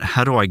getting at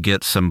how do I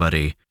get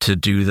somebody to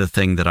do the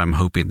thing that I'm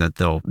hoping that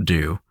they'll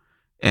do?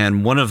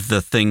 And one of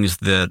the things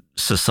that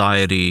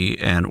society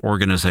and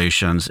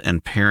organizations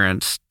and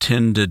parents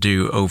tend to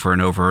do over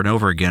and over and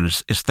over again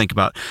is think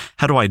about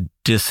how do I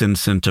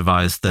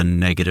disincentivize the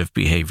negative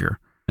behavior?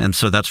 And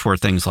so that's where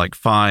things like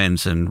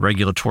fines and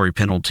regulatory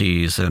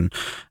penalties and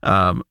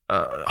a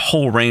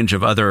whole range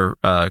of other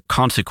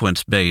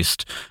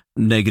consequence-based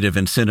negative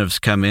incentives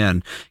come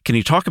in. Can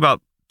you talk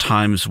about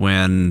times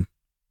when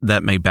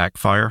that may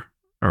backfire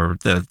or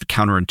the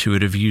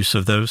counterintuitive use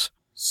of those?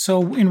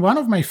 So in one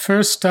of my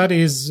first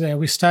studies,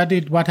 we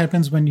studied what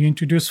happens when you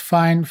introduce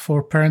fine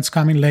for parents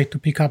coming late to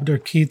pick up their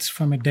kids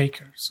from a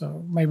daycare.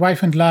 So my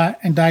wife and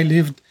I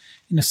lived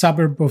in a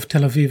suburb of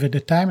Tel Aviv at the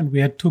time, and we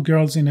had 2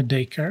 girls in a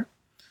daycare.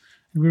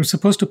 And we were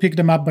supposed to pick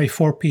them up by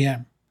 4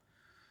 p.m.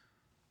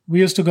 We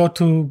used to go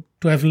to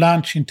have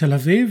lunch in Tel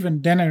Aviv,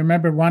 and then I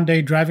remember one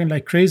day driving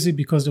like crazy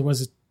because there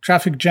was a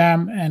traffic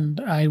jam, and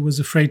I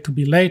was afraid to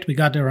be late. We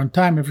got there on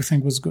time.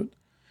 Everything was good.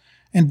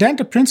 And then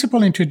the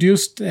principal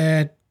introduced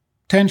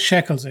 10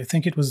 shekels, I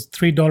think it was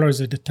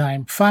 $3 at the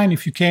time, fine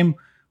if you came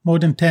more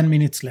than 10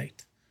 minutes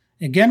late.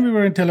 Again, we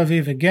were in Tel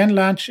Aviv, again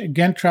lunch,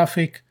 again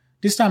traffic.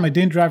 This time I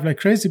didn't drive like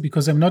crazy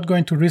because I'm not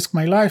going to risk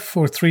my life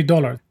for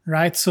 $3,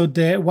 right? So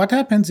what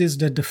happens is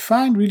that the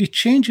fine really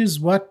changes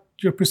what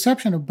your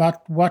perception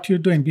about what you're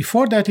doing.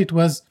 Before that, it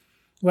was,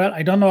 well,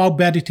 I don't know how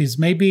bad it is.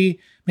 Maybe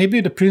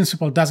the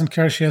principal doesn't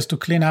care. She has to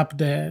clean up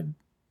the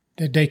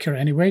daycare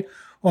anyway.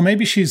 Or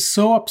maybe she's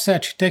so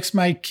upset she takes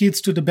my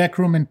kids to the back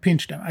room and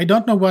pinch them. I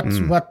don't know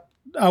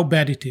how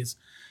bad it is.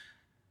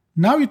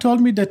 Now you told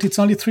me that it's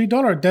only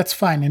 $3. That's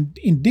fine. And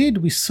indeed,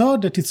 we saw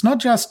that it's not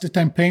just that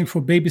I'm paying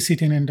for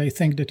babysitting and I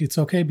think that it's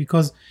okay,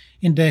 because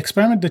in the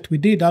experiment that we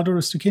did, Aldo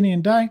Rusticini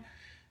and I,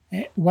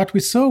 what we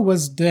saw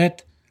was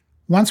that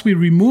once we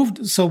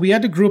removed, so we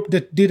had a group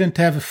that didn't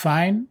have a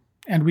fine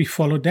and we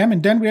followed them.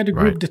 And then we had a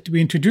group that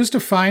we introduced a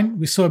fine.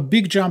 We saw a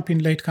big jump in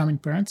late coming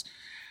parents.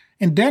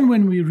 And then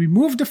when we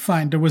removed the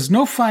fine, there was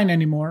no fine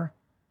anymore.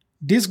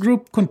 This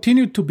group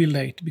continued to be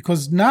late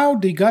because now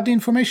they got the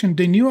information.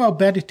 They knew how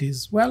bad it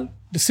is. Well,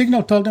 the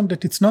signal told them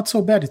that it's not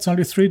so bad. It's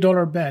only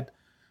 $3 bad.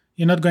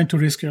 You're not going to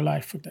risk your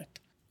life for that.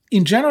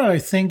 in general, I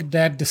think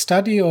that the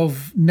study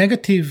of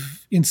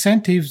negative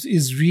incentives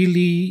is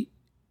really,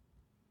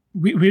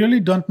 we really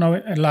don't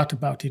know a lot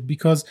about it,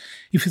 because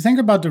if you think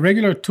about the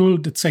regular tool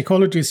that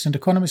psychologists and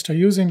economists are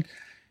using,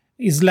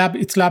 it's lab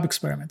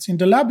experiments. In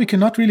the lab, we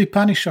cannot really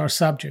punish our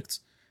subjects.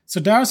 So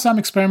there are some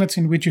experiments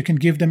in which you can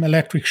give them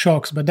electric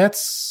shocks, but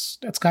that's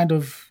kind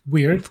of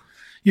weird.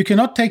 You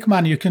cannot take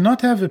money. You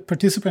cannot have a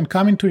participant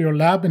come into your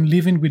lab and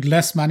leave in with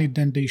less money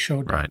than they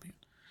showed up.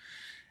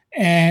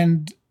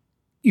 And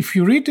if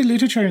you read the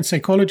literature in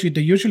psychology,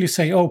 they usually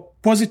say,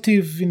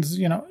 positive,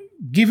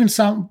 giving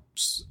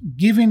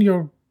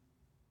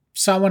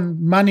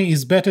someone money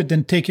is better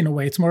than taking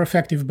away. It's more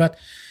effective. But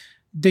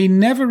they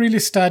never really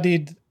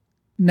studied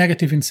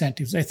negative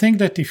incentives. I think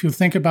that if you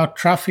think about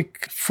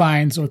traffic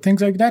fines or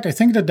things like that, I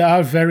think that they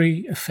are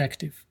very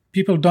effective.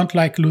 People don't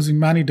like losing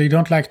money. They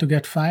don't like to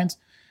get fines.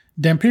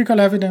 The empirical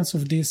evidence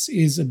of this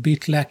is a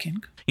bit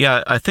lacking.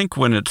 Yeah, I think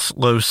when it's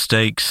low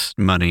stakes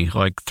money,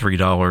 like $3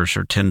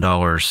 or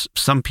 $10,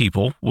 some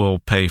people will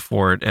pay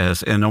for it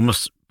and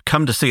almost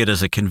come to see it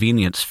as a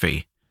convenience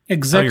fee.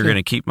 Exactly. You're going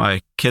to keep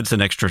my kids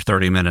an extra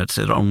 30 minutes.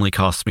 It only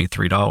costs me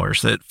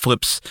 $3. It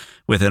flips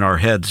within our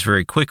heads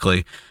very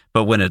quickly.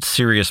 But when it's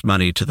serious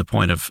money to the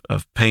point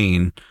of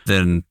pain,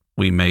 then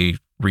we may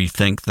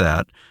rethink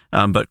that.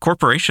 But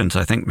corporations,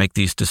 I think, make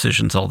these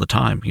decisions all the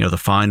time. The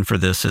fine for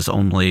this is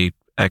only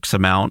X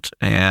amount,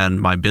 and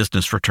my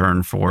business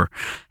return for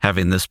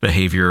having this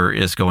behavior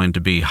is going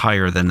to be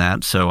higher than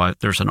that. So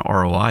there's an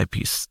ROI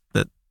piece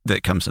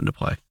that comes into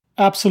play.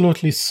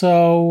 Absolutely.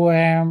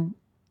 So,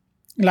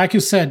 like you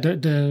said,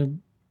 the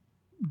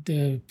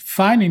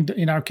fine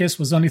in our case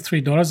was only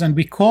 $3, and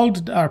we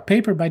called our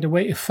paper, by the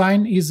way, a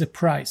fine is a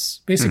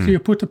price. Basically, you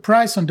put a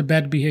price on the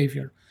bad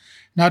behavior.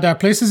 Now, there are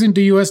places in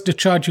the US that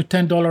charge you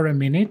 $10 a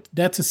minute.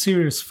 That's a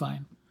serious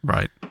fine.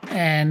 Right.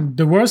 And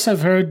the worst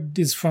I've heard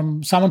is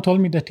from someone told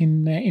me that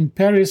in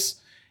Paris,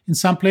 in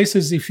some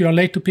places, if you're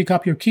late to pick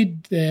up your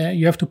kid,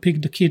 you have to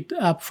pick the kid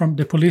up from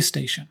the police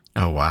station.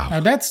 Oh, wow. Now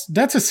that's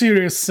a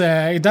serious,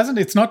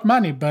 it's not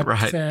money, but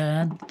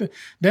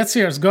that's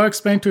serious. Go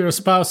explain to your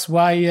spouse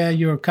why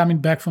you're coming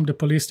back from the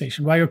police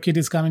station, why your kid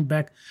is coming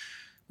back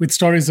with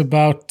stories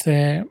about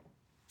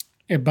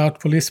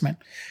policemen.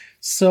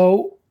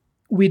 So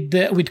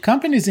with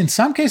companies, in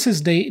some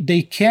cases,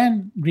 they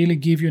can really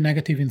give you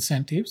negative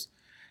incentives.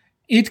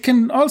 It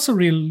can also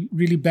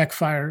really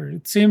backfire.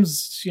 It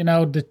seems,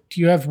 that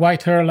you have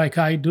white hair like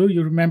I do.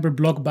 You remember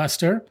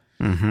Blockbuster.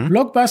 Mm-hmm.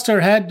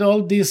 Blockbuster had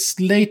all these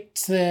late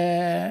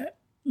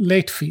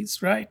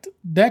fees, right?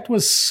 That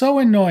was so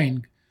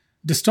annoying.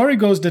 The story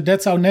goes that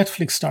that's how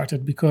Netflix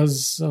started,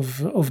 because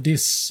of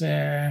this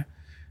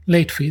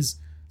late fees.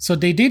 So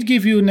they did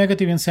give you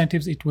negative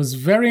incentives. It was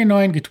very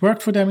annoying. It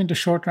worked for them in the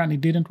short run.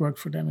 It didn't work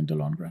for them in the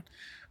long run.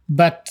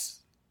 But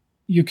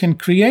you can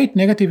create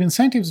negative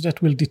incentives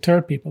that will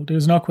deter people.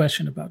 There's no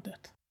question about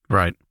that.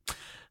 Right.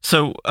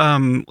 So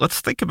let's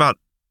think about,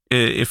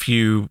 if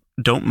you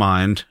don't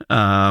mind,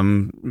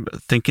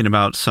 thinking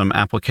about some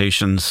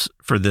applications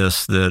for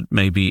this that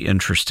may be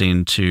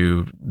interesting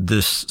to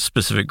this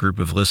specific group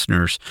of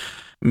listeners,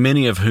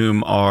 many of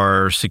whom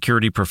are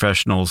security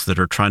professionals that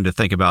are trying to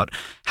think about,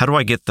 how do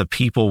I get the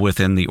people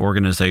within the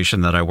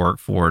organization that I work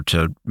for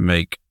to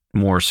make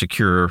more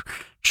secure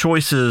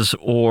choices,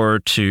 or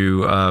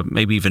to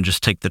maybe even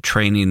just take the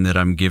training that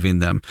I'm giving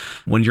them.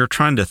 When you're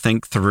trying to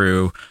think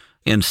through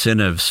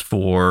incentives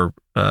for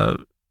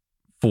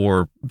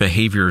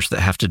behaviors that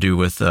have to do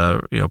with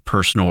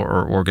personal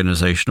or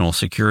organizational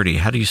security,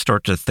 how do you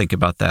start to think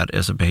about that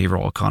as a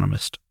behavioral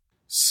economist?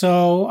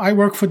 So I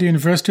work for the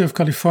University of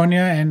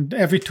California, and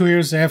every 2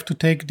 years I have to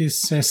take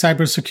this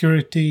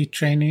cybersecurity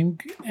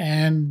training.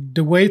 And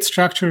the way it's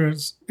structured,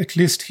 at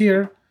least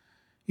here,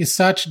 is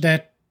such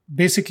that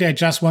basically I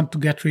just want to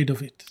get rid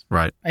of it.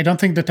 Right. I don't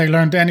think that I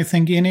learned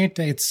anything in it.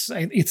 It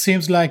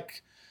seems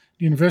like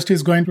the university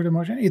is going through the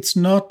motion. It's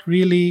not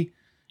really.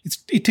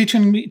 It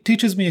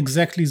teaches me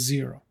exactly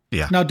zero.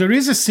 Yeah. Now there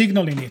is a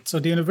signal in it. So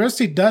the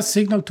university does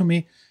signal to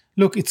me,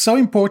 look, it's so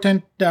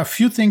important. There are a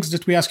few things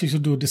that we ask you to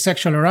do. The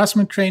sexual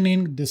harassment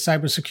training, the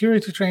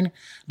cybersecurity training.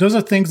 Those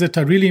are things that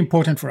are really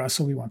important for us.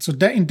 So we want. So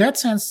that, in that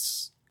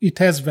sense, it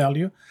has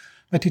value,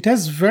 but it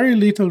has very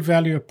little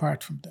value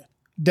apart from that.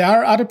 There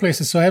are other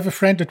places. So I have a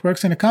friend that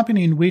works in a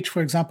company in which,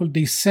 for example,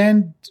 they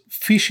send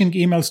phishing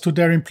emails to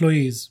their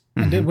employees.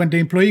 Mm-hmm. And when the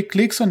employee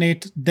clicks on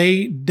it,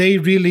 they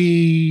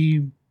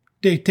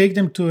take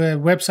them to a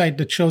website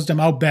that shows them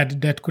how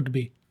bad that could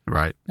be.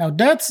 Right. Now,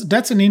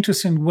 that's an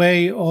interesting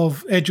way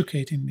of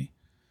educating me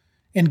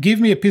and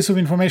give me a piece of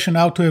information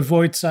how to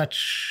avoid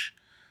such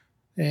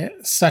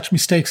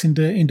mistakes in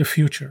the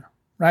future.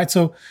 Right.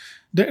 So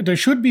there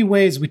should be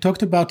ways. We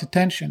talked about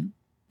attention.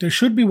 There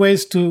should be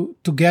ways to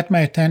get my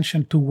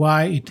attention to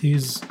why it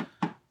is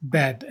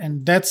bad,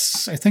 and I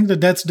think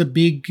that's the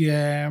big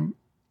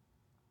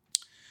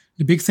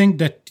thing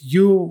that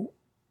you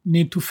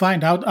need to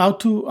find out, how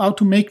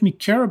to make me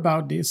care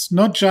about this,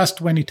 not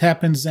just when it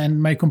happens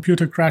and my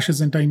computer crashes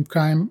and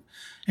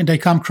I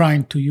come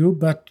crying to you,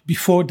 but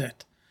before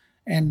that.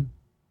 And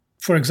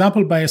for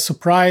example, by a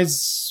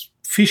surprise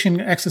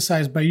phishing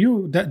exercise by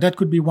you, that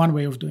could be one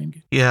way of doing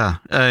it. Yeah.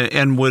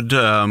 And would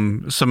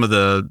some of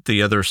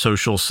the other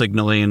social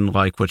signaling,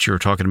 like what you were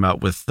talking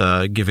about with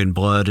giving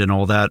blood and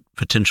all that,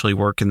 potentially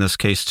work in this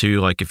case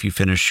too? Like if you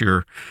finish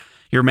your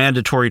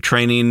mandatory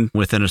training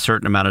within a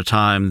certain amount of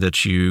time,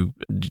 that you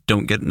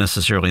don't get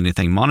necessarily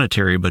anything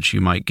monetary, but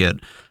you might get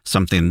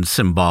something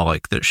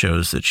symbolic that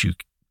shows that you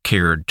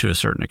cared to a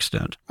certain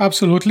extent.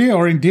 Absolutely.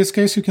 Or in this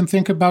case, you can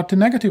think about the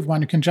negative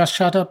one. You can just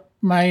shut up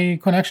my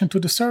connection to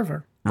the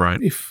server.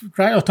 Right.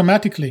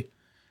 Automatically.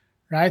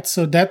 Right.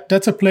 So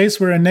that's a place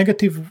where a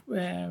negative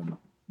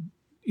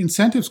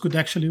incentives could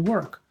actually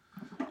work.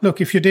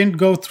 Look, if you didn't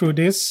go through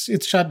this,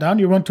 it's shut down.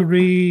 You want to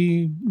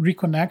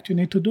reconnect, you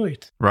need to do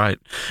it. Right.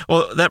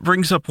 Well, that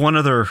brings up one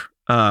other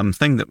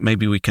thing that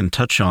maybe we can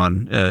touch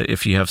on,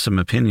 if you have some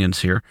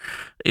opinions here,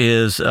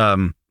 is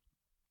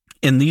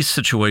in these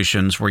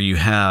situations where you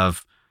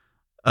have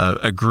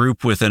a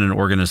group within an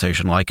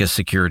organization, like a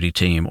security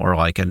team or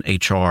like an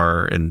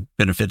HR and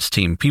benefits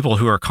team, people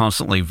who are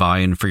constantly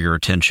vying for your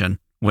attention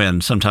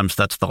when sometimes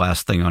that's the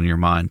last thing on your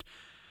mind,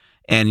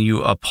 and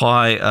you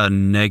apply a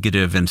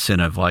negative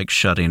incentive like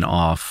shutting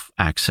off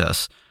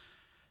access,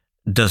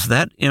 does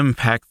that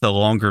impact the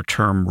longer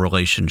term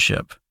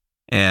relationship?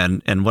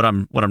 And what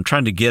I'm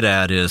trying to get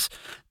at is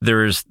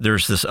there's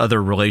this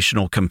other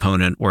relational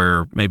component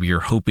where maybe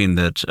you're hoping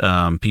that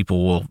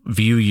people will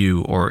view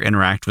you or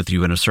interact with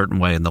you in a certain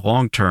way in the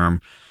long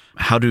term.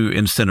 How do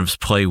incentives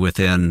play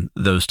within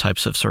those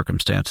types of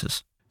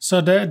circumstances? So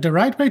the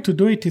right way to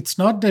do it, it's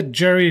not that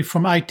Jerry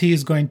from IT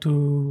is going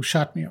to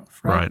shut me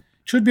off, right? It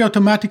should be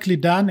automatically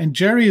done, and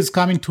Jerry is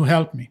coming to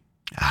help me.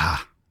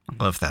 I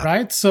love that.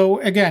 Right? So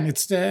again,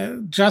 it's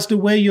just the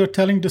way you're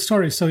telling the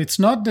story. So it's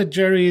not that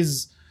Jerry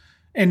is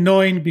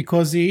annoying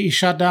because he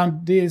shut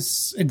down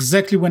this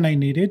exactly when I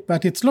need it,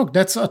 but look,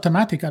 that's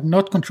automatic. I'm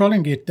not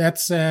controlling it.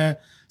 That's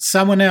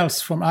someone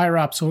else from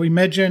IRAP. So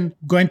imagine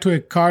going to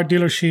a car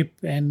dealership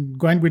and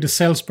going with a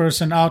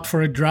salesperson out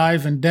for a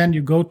drive, and then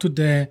you go to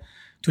the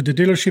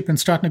dealership and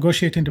start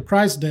negotiating the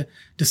price. The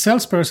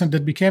salesperson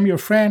that became your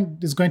friend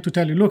is going to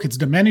tell you, look, it's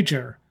the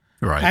manager.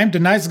 Right. I'm the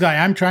nice guy.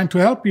 I'm trying to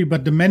help you,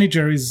 but the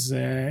manager is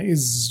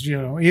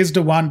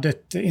the one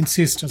that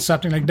insists on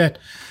something like that.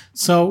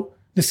 So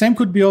the same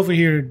could be over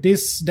here.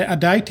 The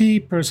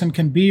IT person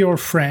can be your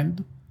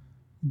friend,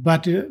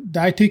 but the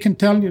IT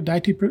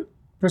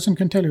person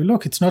can tell you,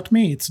 look, it's not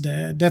me.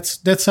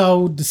 That's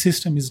how the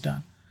system is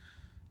done.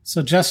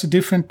 So just a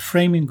different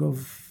framing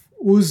of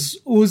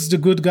who's the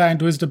good guy and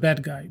who's the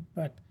bad guy.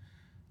 But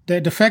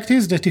the fact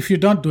is that if you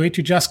don't do it,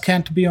 you just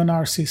can't be on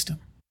our system.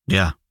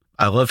 Yeah,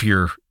 I love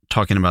your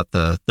talking about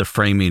the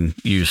framing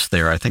use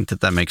there. I think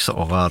that makes a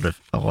lot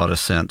of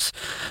sense.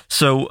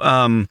 So,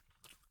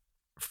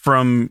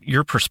 from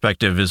your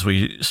perspective, as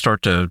we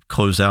start to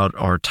close out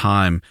our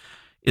time,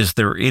 is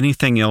there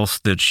anything else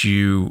that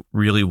you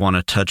really want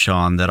to touch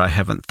on that I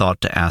haven't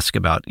thought to ask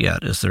about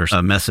yet? Is there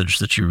a message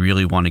that you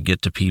really want to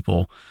get to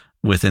people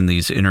within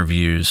these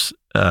interviews?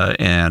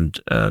 And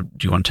do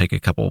you want to take a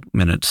couple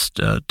minutes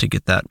to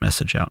get that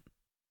message out?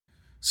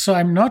 So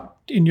I'm not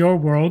in your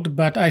world,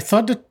 but I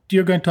thought that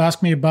you're going to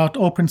ask me about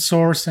open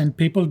source and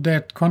people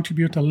that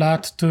contribute a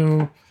lot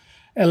to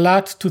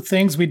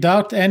things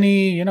without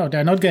any,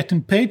 they're not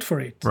getting paid for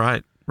it.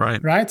 Right.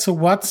 So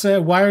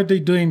why are they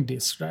doing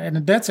this? Right.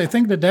 And I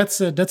think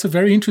that's a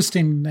very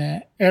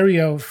interesting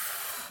area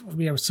of.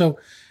 So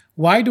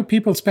why do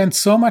people spend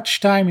so much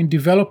time in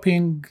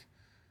developing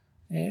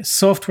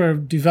software,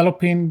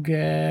 developing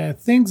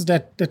things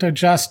that are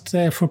just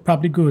for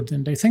public good?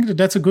 And I think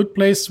that's a good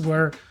place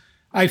where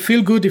I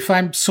feel good if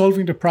I'm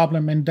solving the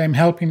problem and I'm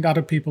helping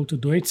other people to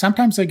do it.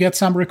 Sometimes I get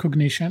some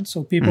recognition.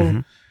 So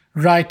people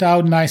write how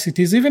nice it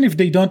is. Even if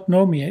they don't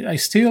know me, I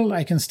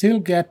can still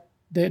get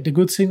the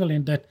good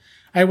signaling that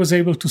I was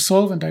able to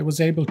solve and I was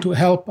able to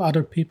help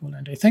other people.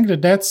 And I think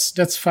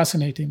that's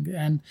fascinating.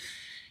 And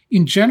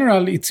in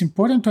general, it's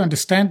important to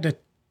understand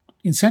that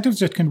incentives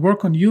that can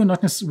work on you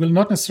will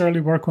not necessarily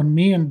work on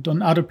me and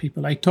on other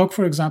people. I talk,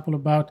 for example,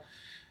 about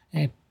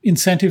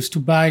incentives to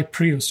buy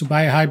Prius, to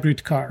buy a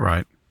hybrid car.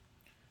 Right.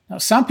 Now,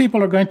 some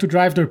people are going to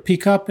drive their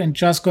pickup and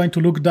just going to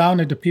look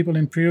down at the people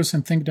in Prius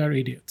and think they're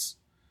idiots.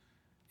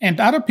 And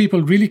other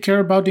people really care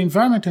about the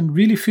environment and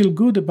really feel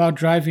good about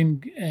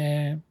driving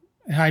a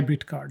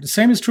hybrid car. The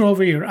same is true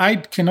over here. I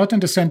cannot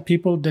understand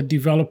people that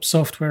develop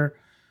software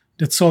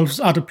that solves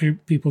other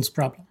people's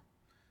problem.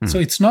 So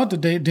it's not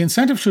the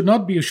incentive should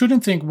not be, you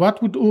shouldn't think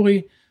what would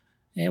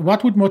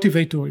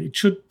motivate Uri. It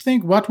should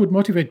think what would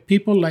motivate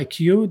people like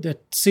you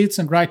that sits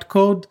and write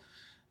code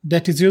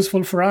that is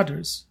useful for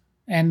others.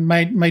 And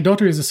my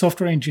daughter is a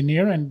software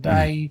engineer, and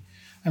I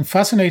am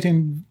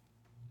fascinated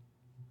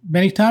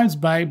many times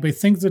by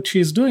things that she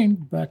is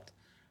doing, but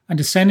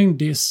understanding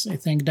this, I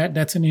think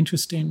that's an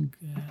interesting.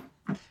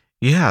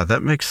 Yeah,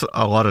 that makes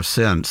a lot of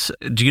sense.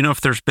 Do you know if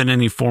there's been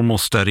any formal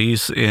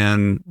studies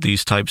in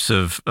these types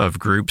of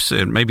groups?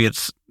 And maybe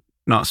it's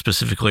not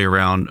specifically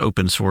around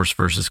open source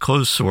versus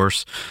closed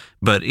source,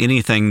 but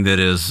anything that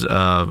is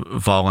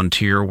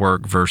volunteer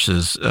work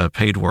versus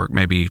paid work,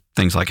 maybe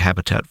things like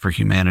Habitat for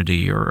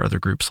Humanity or other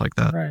groups like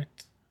that.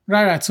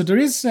 Right. So there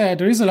is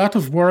a lot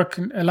of work,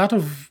 a lot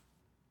of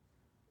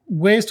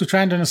ways to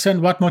try and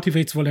understand what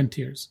motivates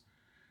volunteers.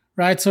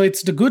 Right. So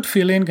it's the good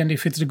feeling. And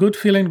if it's the good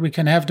feeling, we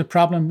can have the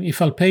problem.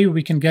 If I'll pay you,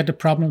 we can get the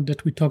problem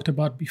that we talked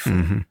about before.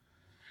 Mm-hmm.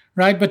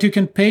 Right. But you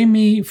can pay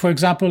me, for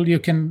example, you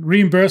can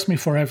reimburse me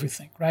for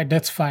everything. Right.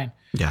 That's fine.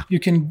 Yeah. You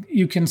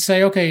can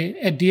say, okay,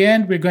 at the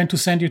end, we're going to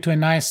send you to a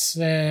nice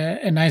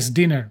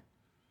dinner.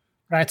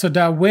 Right. So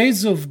there are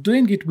ways of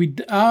doing it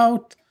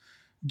without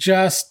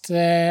just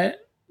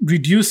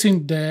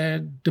reducing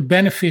the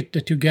benefit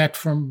that you get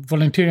from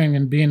volunteering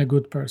and being a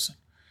good person.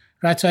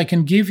 Right. So I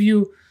can give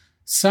you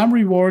some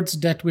rewards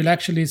that will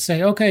actually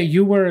say, okay,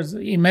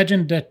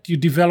 imagine that you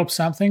develop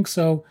something.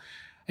 So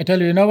I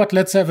tell you, you know what,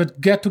 let's have a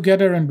get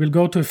together and we'll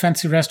go to a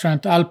fancy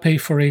restaurant. I'll pay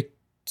for it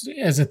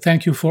as a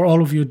thank you for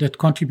all of you that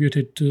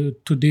contributed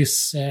to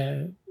this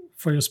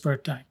for your spare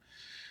time.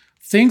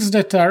 Things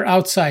that are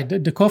outside,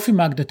 the coffee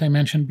mug that I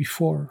mentioned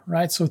before,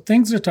 right? So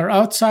things that are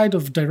outside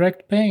of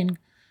direct paying,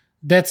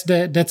 that's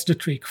the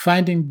trick.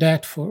 Finding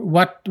that for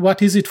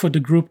what is it for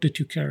the group that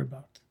you care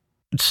about.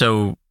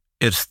 So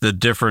it's the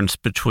difference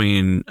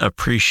between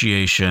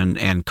appreciation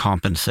and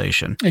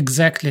compensation.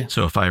 Exactly.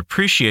 So if I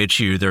appreciate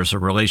you, there's a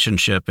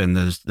relationship and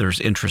there's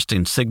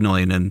interesting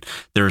signaling and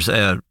there's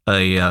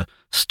a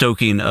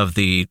stoking of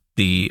the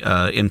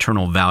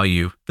internal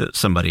value that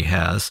somebody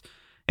has.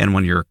 And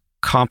when you're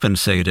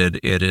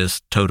compensated, it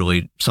is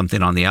totally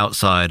something on the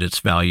outside. It's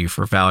value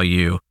for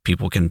value.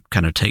 People can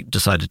kind of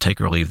decide to take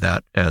or leave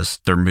that as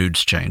their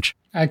moods change.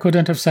 I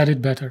couldn't have said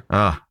it better.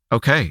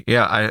 Okay.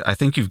 Yeah, I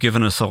think you've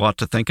given us a lot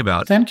to think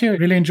about. Thank you.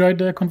 Really enjoyed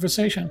the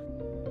conversation.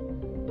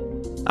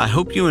 I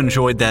hope you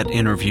enjoyed that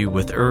interview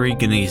with Uri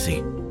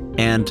Genizi.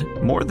 And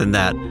more than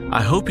that,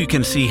 I hope you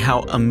can see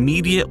how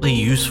immediately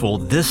useful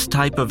this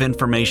type of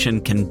information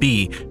can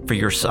be for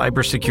your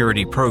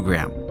cybersecurity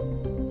program.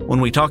 When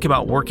we talk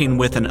about working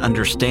with an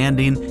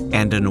understanding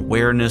and an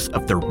awareness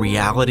of the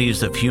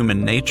realities of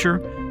human nature,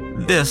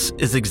 this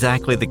is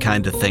exactly the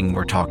kind of thing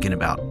we're talking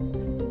about.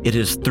 It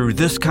is through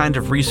this kind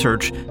of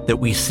research that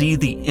we see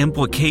the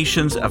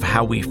implications of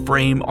how we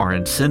frame our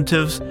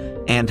incentives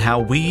and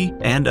how we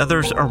and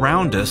others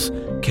around us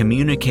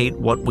communicate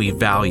what we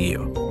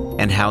value,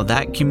 and how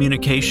that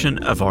communication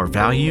of our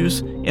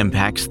values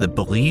impacts the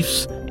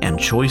beliefs and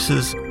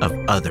choices of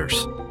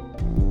others.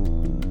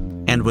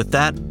 And with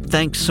that,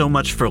 thanks so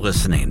much for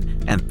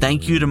listening, and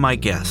thank you to my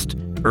guest,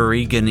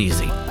 Uri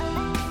Genizi.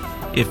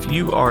 If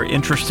you are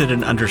interested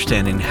in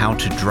understanding how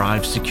to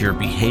drive secure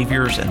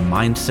behaviors and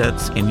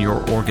mindsets in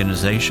your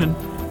organization,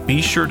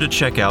 be sure to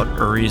check out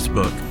Uri's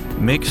book,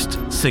 Mixed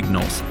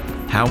Signals: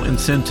 How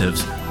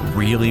Incentives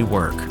Really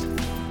Work.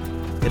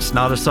 It's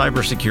not a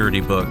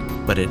cybersecurity book,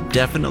 but it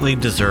definitely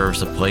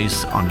deserves a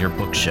place on your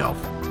bookshelf.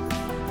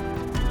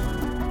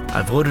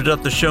 I've loaded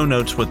up the show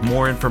notes with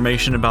more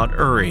information about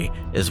Uri,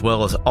 as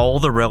well as all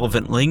the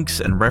relevant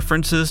links and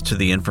references to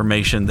the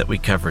information that we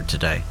covered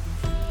today.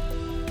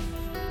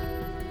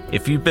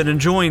 If you've been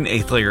enjoying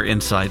 8th Layer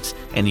Insights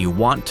and you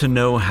want to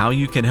know how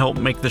you can help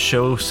make the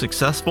show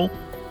successful,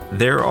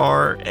 there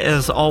are,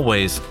 as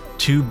always,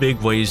 2 big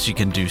ways you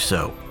can do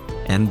so,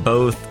 and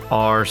both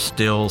are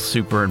still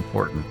super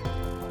important.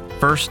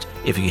 First,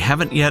 if you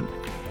haven't yet,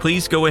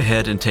 please go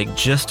ahead and take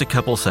just a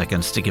couple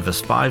seconds to give us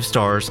 5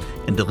 stars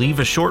and to leave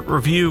a short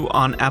review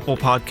on Apple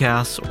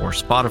Podcasts or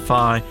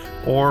Spotify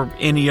or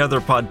any other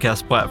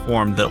podcast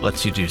platform that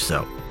lets you do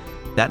so.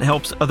 That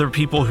helps other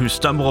people who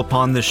stumble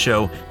upon this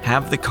show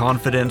have the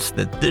confidence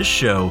that this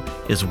show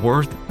is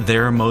worth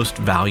their most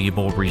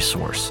valuable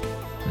resource,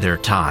 their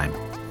time.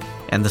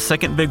 And the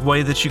second big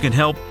way that you can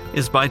help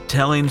is by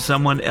telling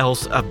someone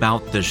else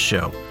about this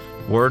show.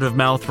 Word of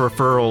mouth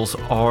referrals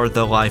are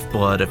the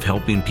lifeblood of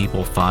helping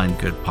people find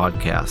good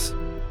podcasts.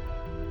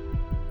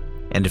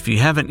 And if you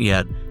haven't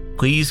yet,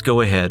 please go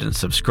ahead and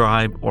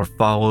subscribe or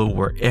follow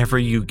wherever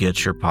you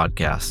get your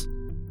podcasts.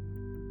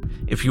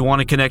 If you want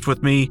to connect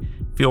with me,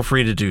 feel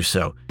free to do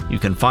so. You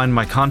can find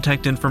my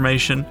contact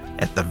information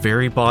at the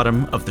very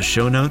bottom of the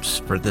show notes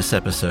for this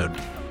episode.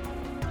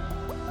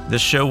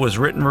 This show was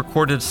written,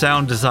 recorded,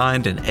 sound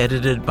designed, and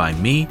edited by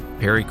me,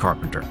 Perry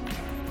Carpenter.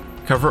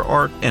 Cover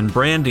art and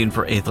branding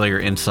for 8th Layer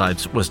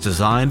Insights was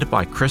designed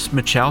by Chris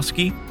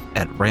Machowski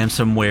at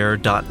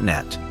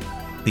ransomware.net.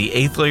 The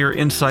 8th Layer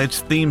Insights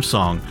theme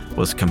song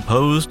was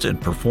composed and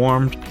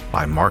performed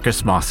by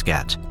Marcus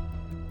Moscat.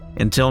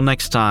 Until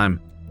next time,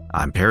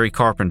 I'm Perry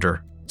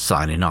Carpenter,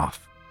 signing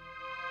off.